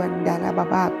neru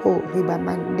ndarababako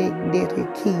ribamande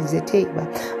nderekize teba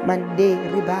mande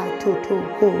ribato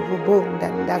toko rubonda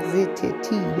ndazete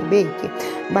ti bebeke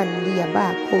mandia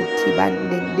bako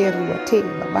tibande nderula te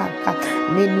babaka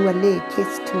menwale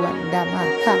kestu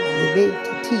andamaka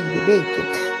zibete ti bebeke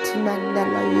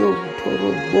timandala yo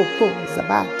toro boko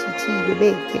zabati ti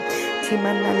bebeke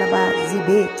timandala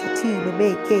bazibete ti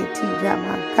bebeke ti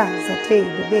ramakaza te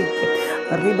bebeke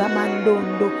Ribamando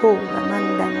ndoko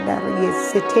ramandandar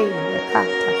yesete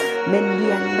yakata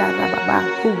mendianda rababa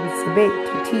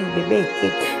kuzibeti ti bebeke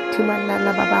timana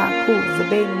rababa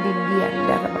kuzibendi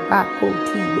dianda rababa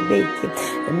ti bebeke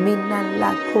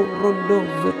minalla korondo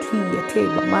zoti yate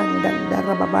mandanda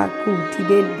rababa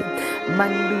kutibendi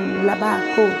mandu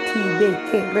labako ti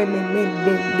beke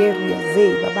rememende deria ze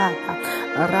babaka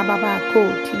rababako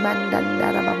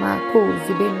timandanda rabamako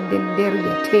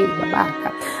zibendenderia te babaka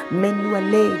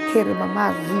menuale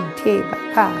kermamazi te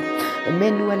baka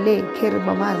menuale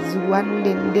kermamazi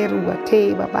wandenderua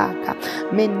te babaka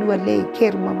menuale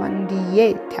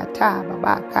kermamandiye tata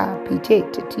babaka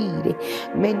pitete tire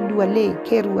menuale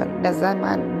kerwanda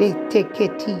zaman de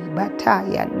teketi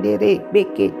bataya ndere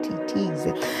beketi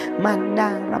tize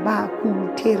manda rabaku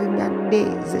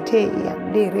terinandeze te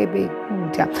yandere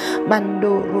bekuta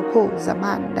mando roko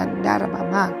zamanda ndaraba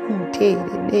maku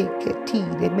tere neketi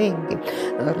de menge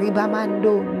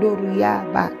ribamando ndoria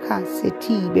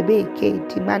bakaseti bebeke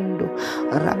timando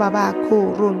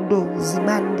rababako rondo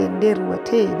zimande nderwa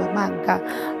te bamanka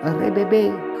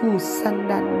rebebe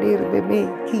kusandandere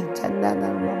kitandana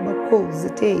mamako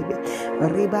zetebe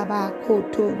ribabako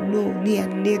to no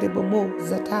niandere bomo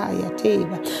zataya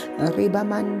teba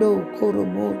ribamando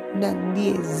koromo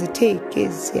nandie zeteke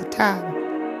zetaba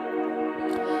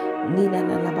nina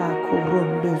nalabako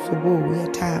rondo zobo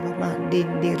yataba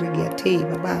mandendere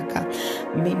yateba baka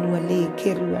menuale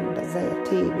keruanda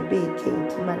zayatebe beke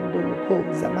timando ko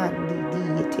zamandi di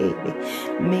yatebe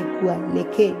mekwa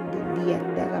lekende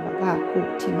diandara babako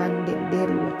timande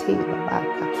nderu yateba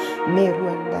baka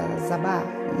meruanda zaba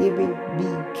yebe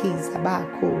biki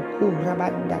zabako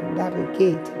kurabanda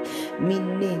ndareketi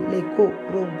minne leko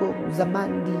rongo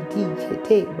zamandi di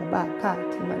yateba baka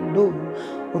timando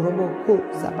roboko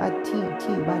zabati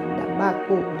ti banda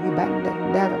mako ribanda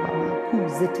ndaraba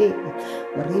makuzete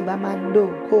ribamando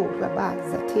ko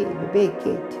rabaza te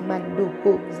bebeke timando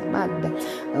ko zamanda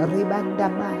ribanda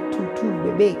matutu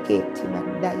bebeke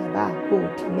timanda yabako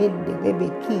timende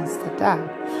rebeki sata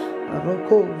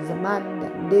roko zamanda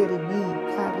nderbi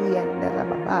karia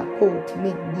ndarabako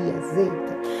timendi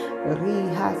azeta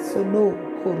rihasono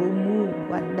korumu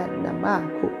wanana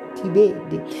mako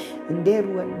tibede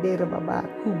nderu ndera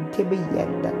babaku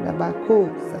tebeyanda nabako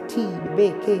zati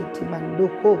beke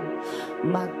timandoko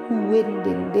makuwende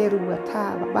nderu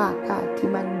wataba baka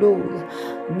timandoya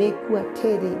mekuwa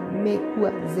tere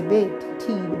mekuwa zebete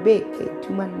ti beke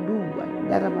timanduwa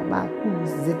ndara babaku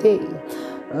zeteya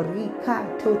rika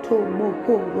toto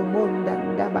moko romonda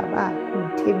ndababaku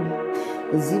temi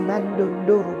zimando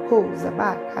ndoro ko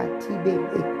zabaka tibe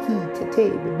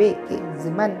ekite bebeke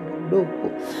zimando ndoko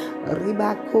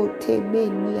ribako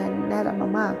temeni anara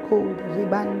mamako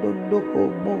ribando ndoko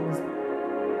moza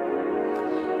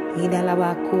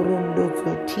inalabako rondo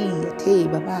zotia te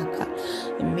babaka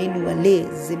menu wale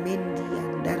zimendi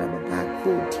andara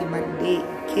babako timande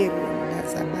keru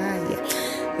nazamaya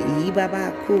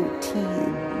ibabako ti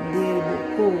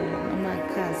ndeboko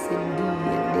mamaka sendi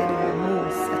ndero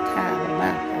mosa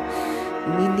tababaka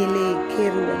minile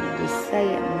keru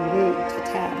andisaya mre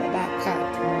tatababaka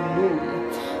tumando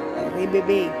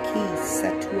rebebe ki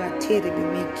satua terebe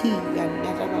meki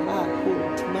andara babako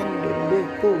timando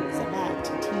ndoko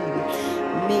zamati tibe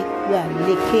mekwa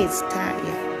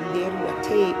lekestaya ndero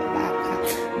te babaka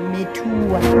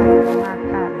metua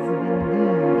babaka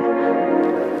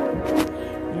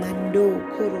mando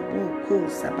koroboko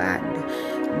sabando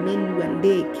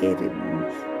minwande kere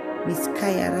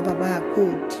miskaya rababako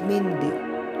timende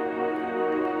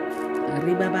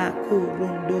ribabako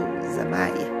rondo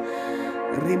zamaya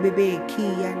rebebe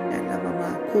kiyanda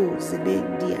rababako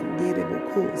zebendi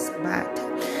andereboko sabata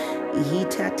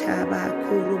hitataba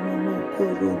koromoko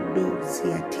rondo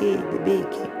ziate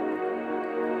bebeke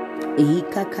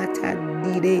ikakata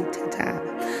dire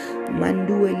tataba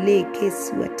manduele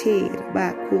keswate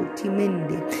bako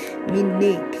timende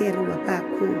minne kerwa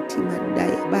bako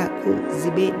timandaya bako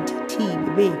zibenti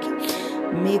tibeke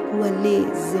mekuale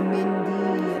zemendi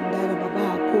andara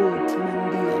babako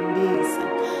timandi andesa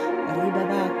riba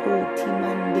bako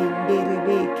timande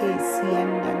nderebeke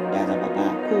siandandara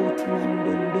babako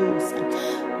timandondosa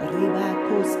riba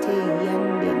koste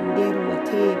yande nderwa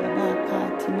te babaka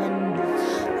timando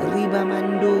riba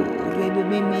mando rebe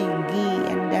memengi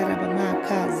andara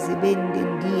babaka zibende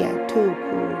ndia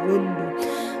toko rondo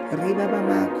riba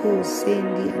babako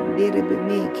sendi anderebe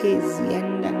mekezi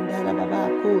andandara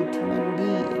babako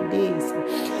timandi andesa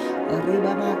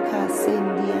riba babaka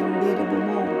sendi anderebe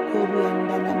moko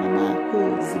andana mamako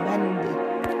zibande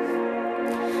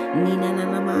nina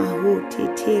nana ho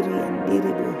teteri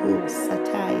anderebe ho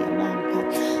sataya manka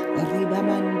riba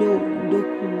mando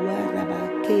ndoku waraba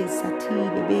beke sati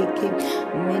bebeke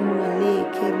menuale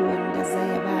keruanda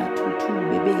zayabatu tu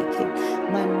bebeke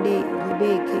mande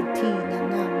rebeke tina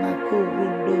nama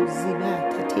korundo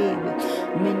zibata tebe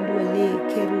menduale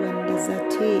keruanda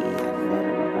zate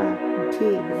andaraba kute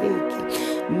bebeke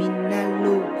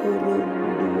minalo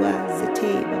korundo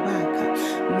wazete babaka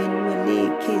menuale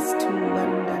kestu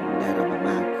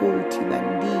andaraba koti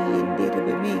bandi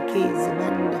enderebe meke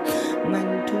zibanda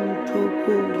mantu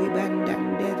toko ribanda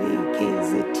ndere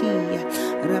kezetia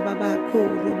rababako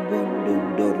rumbondo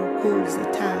ndoro koza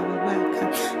tababaka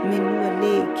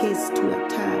menuale kestu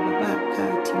atababaka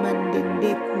timande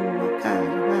ndeku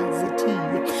wakara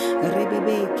wazetia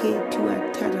rebebeke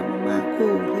tuatara mamako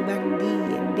ribandi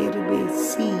nderebe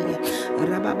siya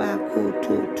rababako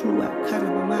totua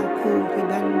karamamako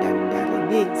ribanda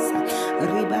ndarebesa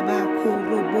ribabako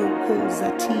roboko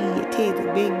zatia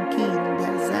terebenki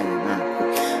ndazayabako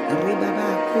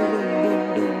ribabako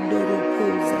rumbondo ndoro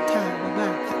koza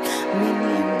tababaka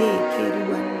meniande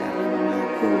keruanda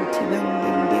ramamako tibande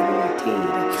ndero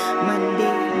watera mande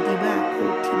ndibako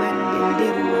tibande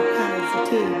ndero wakaza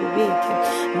tebe beke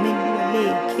menduale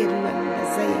keruanda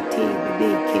zaya tebe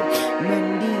beke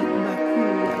mandi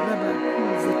makua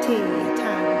rabakuza teya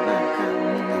tababaka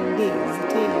minande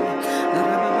zateya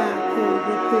rababako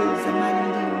rukoza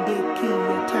mandi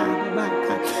ndekia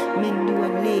tababaka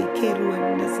menduale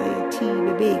keruanda zaya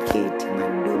tibe beke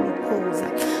timandolo koza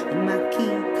maki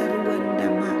karuanda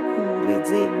makure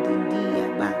zendi ndia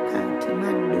baka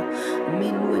timando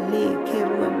menuale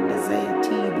keruanda zaya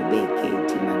tibe beke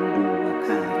timandu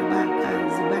wakara baka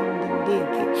zibandi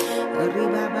ndeke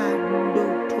ribaba ndo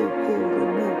toko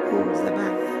romoko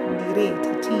zabaya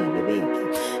ndireta tibe beke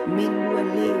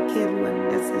menuale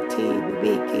keruanda zate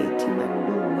bebeke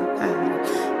timandu wakara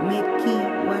meki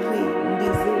ware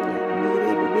ndizela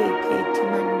nirebebeke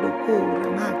timando kora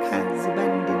makazi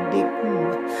bande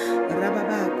ndekuwa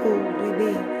rababako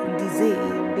rebe ndize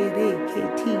ndereke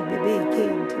tibebeke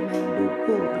timando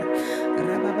kora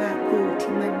rababako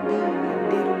timandi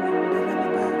nderu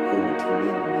rababako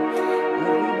timendo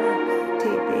rababaka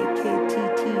tebeke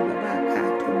titi babaka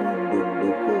tomundo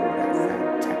ndokora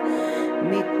zata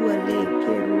mekuwa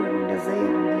leke ruanda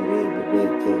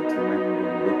zayandirebebeke timando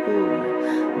ndokora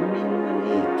menua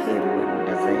leke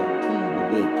ruanda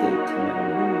zayatibebeke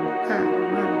timando kara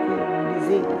mango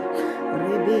ndizea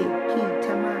rebe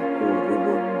kitamako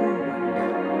rubondu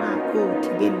ndaramako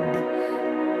tibende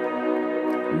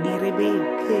ndirebe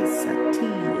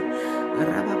kesatie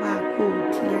rababako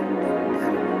tianda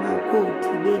ndaramako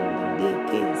tibende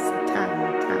ndeke sataya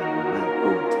tababako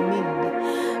timende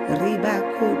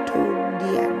ribako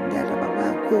tondia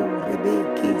ndarababako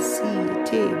rebeke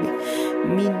sietebe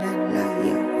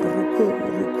minalaya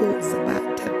ruko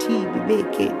zabata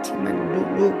tibebeke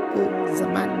timandoloko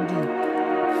zamandi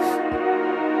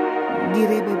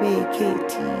direbebeke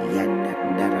ti yanda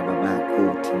ndarababako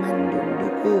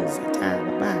timandoloko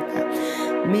zatababaka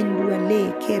menduale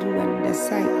keruanda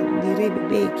saya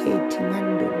direbebeke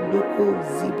timandoloko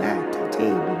zibata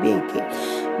tebebeke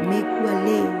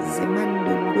mekuale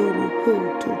zemando ndoro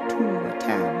koto tuwa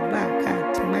tababaka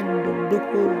timando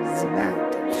ndoko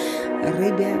zibata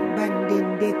rebe bande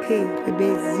ndeke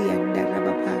rebezi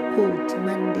andarababako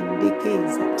timande ndeke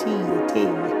zatia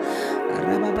teya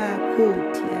rababako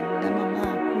ti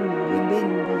andamamaku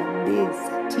rebendi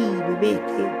ndesa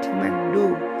tibebeke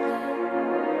timando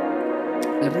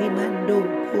rimando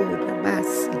kora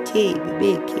basi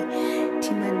tebebeke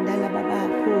timandala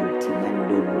babako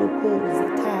timando loko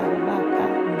zatara baka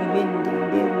bibendi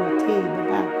ndero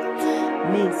tebebaka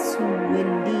mesu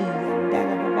wendi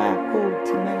andala babako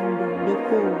timando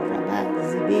loko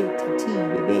rabazi beta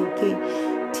tibebeke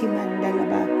timandala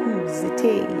baku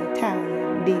zeteya taya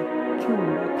nde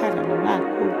kyura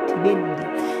karababako tibendi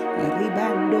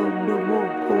ribando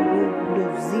ndoboko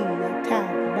ndozia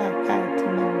tababaka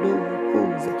timando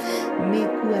koza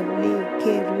mekuwa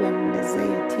leke ruanda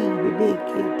zayati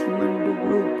bebeke timando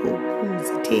roko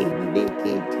kuza te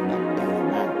bebeke timandala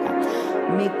baka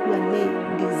mekuwa le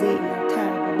ndizea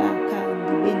tababaka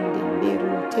ndibende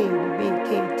ndero te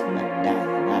bebeke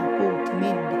timandala bako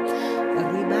timende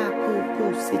ribako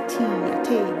kosetia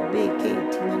te bebeke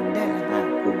timandala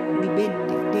bako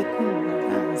ndibende ndekuwa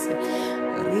ranze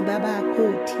ribabako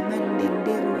timande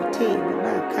ndero te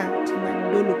babaka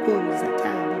timandolo koza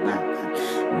tababaka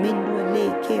mendua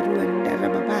leke ruanda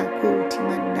rababako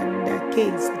timandanda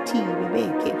keza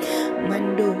tibebeke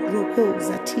mando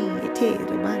rokoza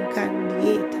tietere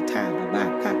bankandi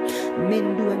tababaka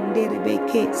mendua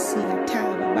nderebeke siya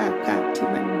tababaka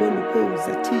timandolo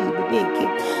koza tibebeke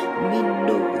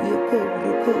mindo yoko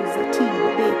rokoza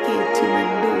tibebeke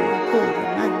timando yoko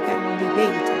bankandi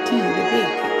beta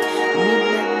tibebeke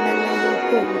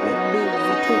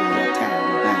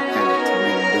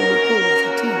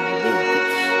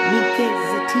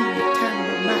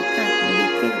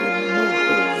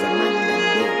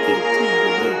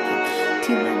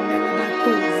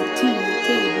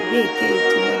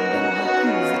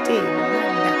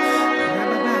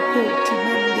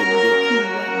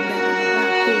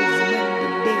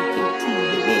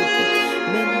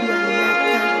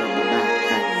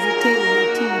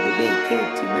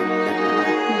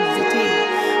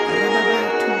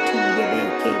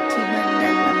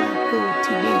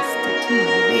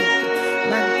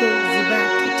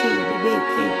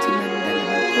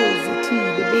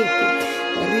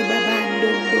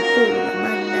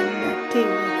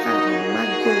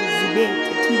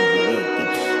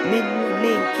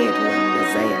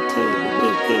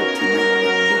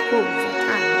koza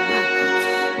tabaka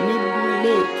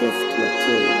mendule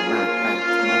kestuate baka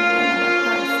timanda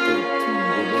ste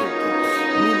tibeke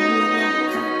menuna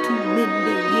katu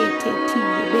mende yete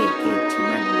tibeke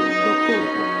timando doko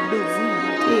dozi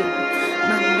te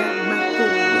manda mako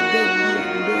bendi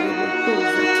andere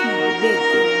koza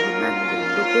tibeke mando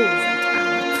doko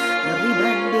taba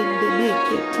ribande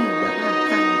meke tiba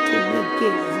baka temeke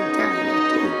zitana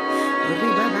te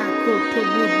ribaba koto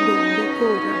mundo doko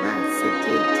rabase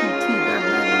te tiba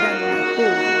manda doko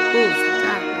koza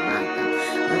tabaka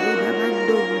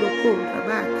ribabando doko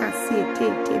rabaka sete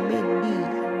temendi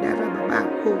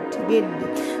darabako tibende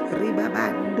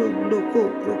ribabando doko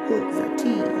roko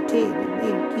zati te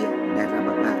menki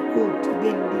darabako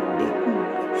tibende deku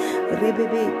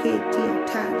rebebe keti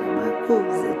atarabako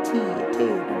zati te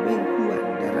menku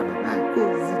darabako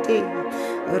zite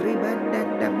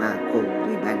ribandanda mako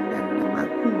ribandanda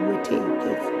maku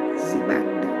teke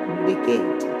zibanda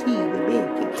beketi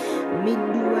tibeke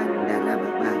minduanda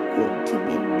rabako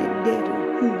tibende deru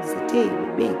kuzite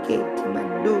beketi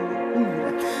mando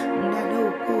kura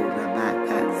ndaloko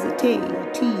rabaka zite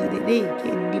tide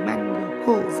deke ndimando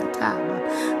koza taba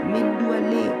mindua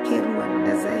leke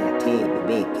ruanda zayate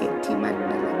beketi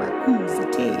manda rabaku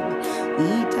zite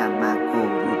ita mako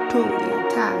ruto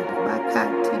yatara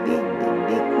bakati bende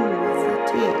deku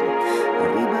zate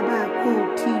ribabako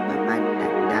tiba manda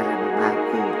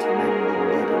darabako timanda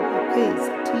deru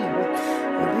keza tiba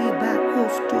ribako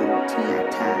sto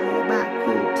tiata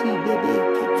bako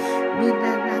tibebeke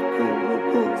minana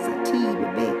ko zati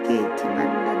bebeke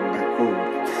timanda ndako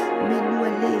menua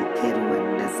leke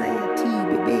ruanda zayati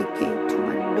bebeke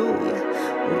timandoya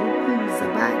rukuza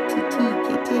bati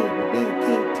tike te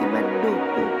bebeke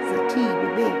timandoko zati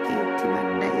bebeke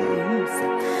timanda ya yusa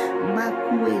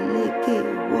makueleke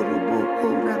boroboko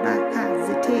rabaka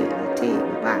zete te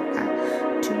baka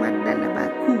timanda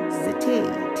labaku zete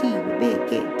ti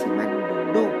bebeke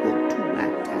timandoko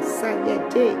tubata saya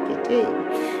teke te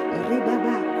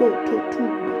ribabako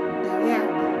totuba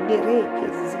ndayana ndereke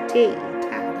zete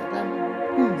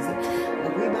kuze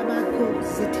ribabako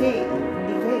zete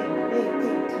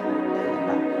ndireke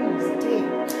timandalabaku zete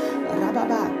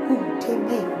rababaku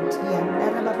tementi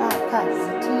yandarababaka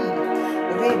zete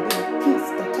rebe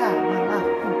kistata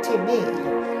mamaku temeli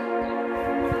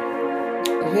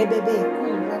rebebe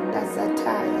kuranda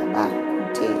zataya baku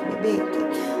tebeke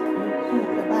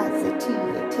mkura bazeti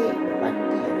yate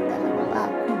bandi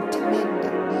yandalabaku temende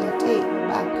yate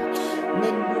baka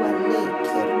mendua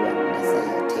leke ruanda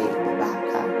zayate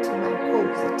baka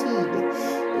timakoza tibe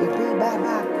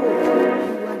ribabako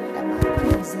ruanda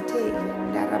makuza te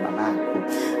ndarababako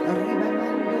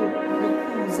ribamando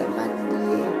lukuza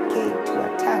mandie ketu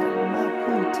atari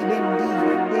makuti bendi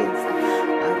ndeza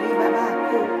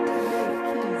ribabako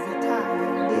timekiza taya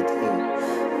ndete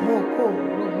moko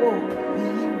robo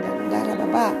yinda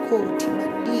ndarababako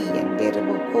timandia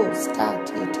ndereboko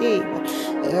stati yateba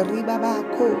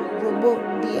ribabako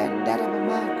robondi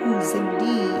andarabamako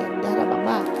zendi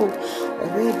andarabamako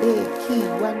rebe ki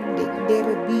wande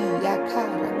nderebi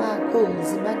yakara mako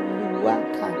zimandu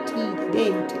wakati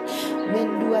dente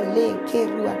mendua leke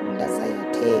ruanda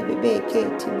zayate bebeke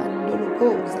timandoloko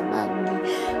zamandi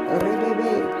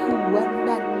rebebe ku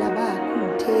wanda nabaku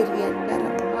teri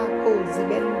andarabamako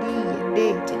zibendi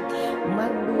ndete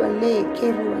mandua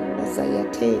leke ruanda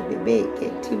zayate bebeke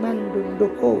timando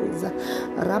ndokoza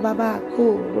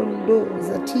rababako rondo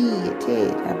zatiye te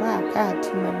rabaka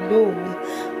timandoni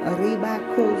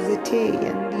ribako zete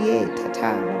yandie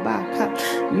tata rabaka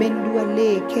mendua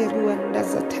leke ruanda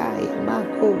zataya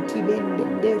mako tibende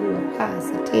nderu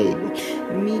akasa tebe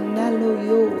minalo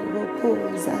yo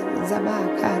rokoza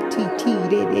zabaka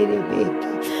titire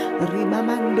derebeke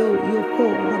rimamando yoko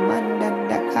ramanda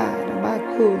ndakara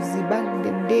bako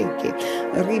zibande ndeke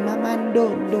rimamando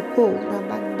ndoko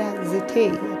ramanda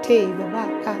zete te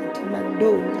babaka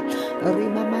timandola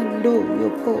rimamando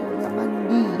yoko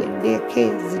ramandi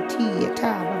ndeke ziti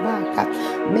ta babaka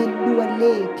mendua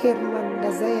leke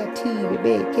rwanda zayati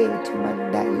bebeke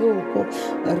timanda yoko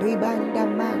ribanda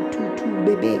matutu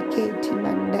bebeke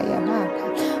timanda yamaka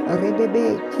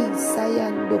rebebeki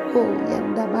sayandoko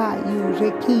yandaba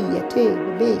yureki yate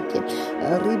bebeke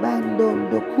ribando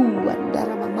ndoku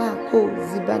andaramamako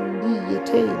zibandi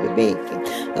yate bebeke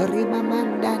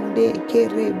rimamandande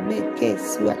kere meke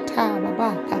swataba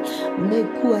baka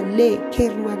mekua leke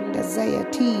rwanda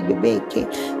zayati bebeke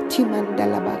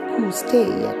timandala bakuste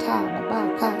yataba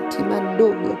baka timando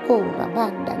yoko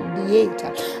rabanda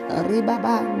ndieta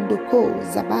ribabando ko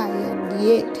zabaya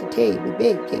ndieta te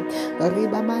bebeke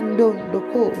ribamanda mandondo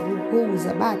ko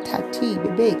ruguza batati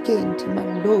bebeke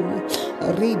intimando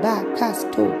riba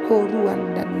casto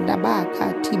koruanda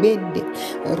ndabaka tibende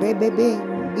rebebe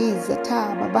giza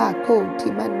taba bako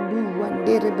timandu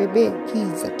andere bebe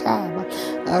giza taba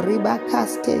riba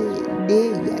caste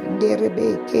deya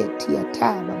nderebe keti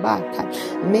ataba baka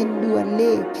mendu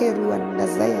ale keruanda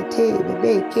zayate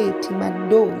bebe keti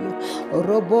mandoyo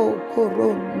robo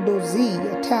korondo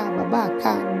zia taba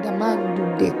baka ndamandu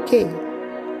deke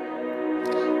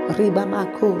riba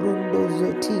makorondo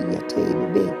zoti yate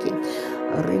beke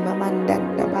riba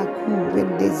mandanda baku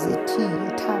rendezeti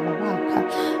taba baka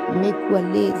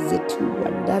mekwaleze tu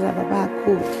andara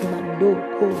babako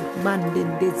kimandoko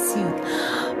mandendesi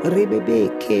rebebe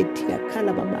keti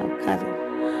akala babakara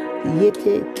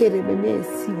yete kerebebe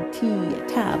siti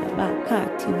taba baka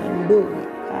timando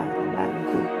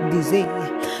karabango dizeya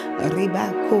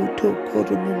ribako to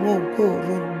korumoko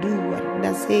rondua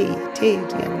ndase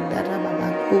teri andara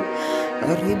babako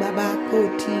ribabako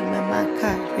ti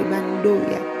mamaka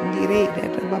ribandoya ndireda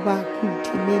rababaku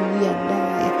ti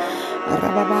meniandaya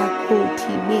rababako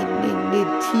ti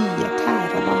menenetiya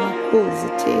tarabamako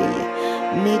zeteya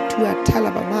metu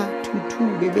atalabama tutu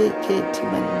bebeke ti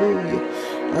mandoyo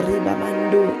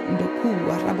ribamando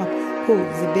ndokuwa rababako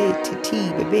zebeti ti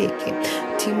bebeke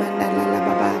timanala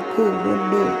babako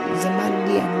rondo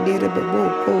zamandi andere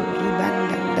beboko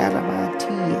ribanda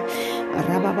ndarabati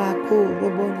rababako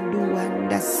robondu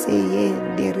andaseye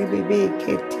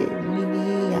nderebebeke te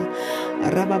minia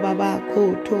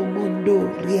rababako to mundo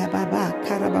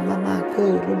riababaka rabamamako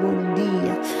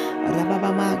robondia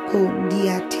rababamako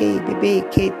ndiate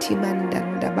bebeke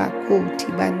timandandabako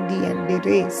tibandia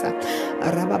ndereza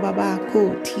rababako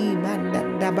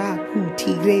timandandabako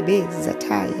tirebeza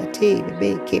taya te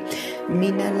bebeke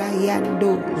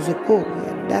minalayando zoko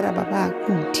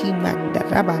yandarababako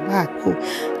timandarababako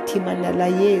timandala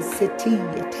yeseti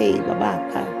te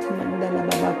babaka timandala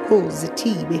babako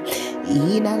zetibe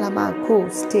inala mako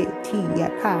steti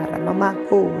yakara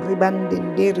mamako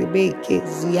ribandende beke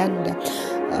zianda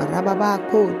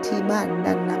rababako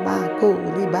timanda namako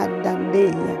ribandande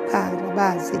yakara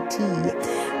bazeti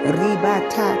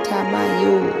ribatata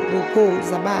mayo roko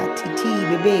zabati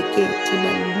tibe beke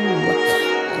timandua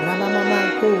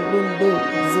rabamamako rundo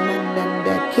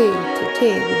zimandanda kete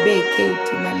te beke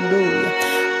timandoya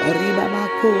riba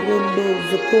mako rondo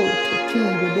zokoto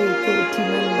tibe beke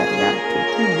timanda yato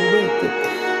tibe beke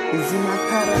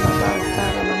zimakara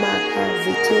mamaka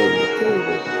zetele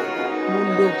kebe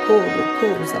mundo koro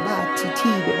koza bati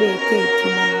tibe beke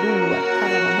timandua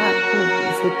kara mamako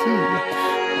zetile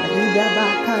riba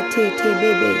baka tete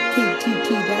bebe kiti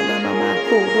dala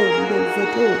mamako rondo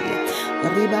zotoya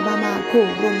riba mamako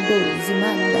rondo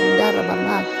zimanda ndara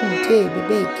mamako tebe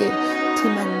beke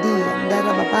timandia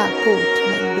ndara babako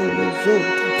timando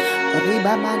zoto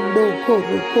riba mando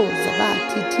koro koza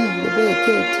bati tibe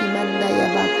beke timanda ya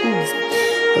bakuza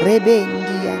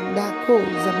rebendia ndako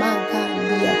zamaka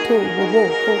ndia to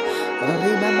boboko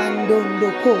riba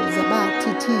mandondo koza bati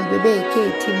tibe beke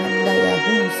timanda ya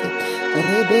huze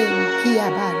rebendia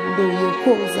bando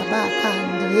yokoza baka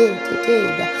ndiye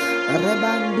teteda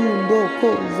rebandundo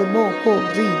koza moko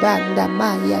ribanda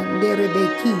maya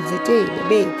nderebekize tebe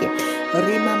beke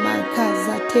rima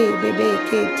makaza tebe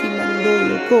beke timando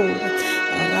yokora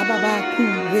rababaku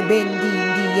rebendi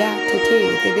ndiya tete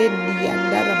rebendi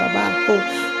andara babako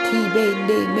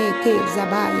tibende meke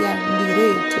zabaya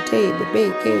ndire tete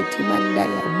bebeke timanda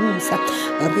ya musa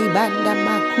ribanda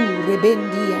maku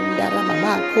rebendi andara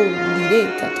babako ndire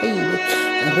tatebe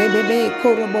rebebe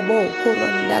korobobo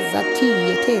koronda zati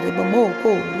yetere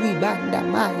bomoko ribanda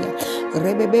maya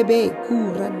rebebebe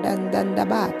kurandanda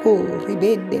bako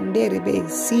ribende nderebe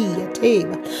siya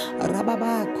teba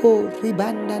rababako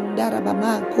ribanda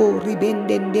ndarabamako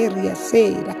ribende nderia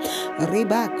seda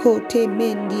ribako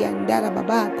temendi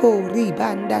andarababako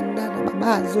ribanda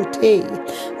ndarabamazo te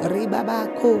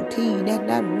ribabako tina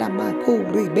namako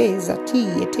ribeza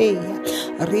tiye teya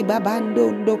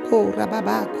ribabando ndoko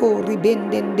rababako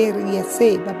ribende nderia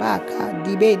se babaka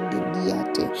dibende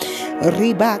diate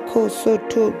ribako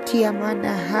soto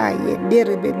tiamana haye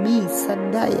nderebe misa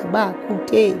ndaya baku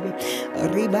tebe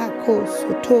ribako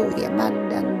soto ya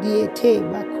manda ndiete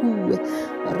bakuwe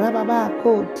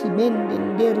rababako timende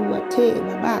nderu ate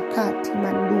babaka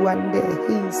timandua nde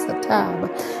hisa taba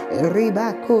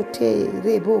ribako te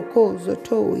reboko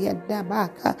zoto ya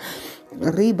dabaka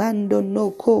Ribando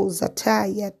no ko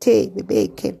zataya te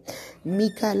bebeke.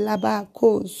 Mika laba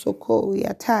ko soko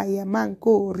yataya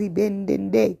manko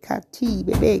ribendende kati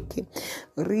bebeke.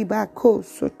 Ribako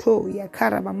soto ya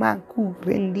karabamaku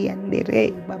rendi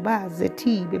andere baba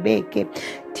zeti bebeke.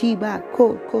 Tiba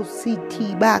ko si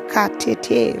tiba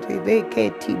katete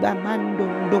rebeke tiba mando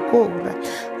ndokora.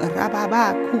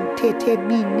 Rababaku tete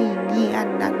mini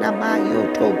niana namayo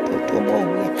toto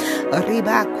tomoya.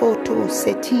 Ribakoto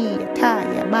seti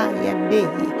taya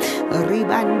mayandehi.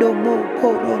 Ribando mo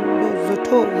korondo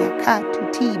zotoya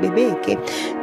katuti bebeke.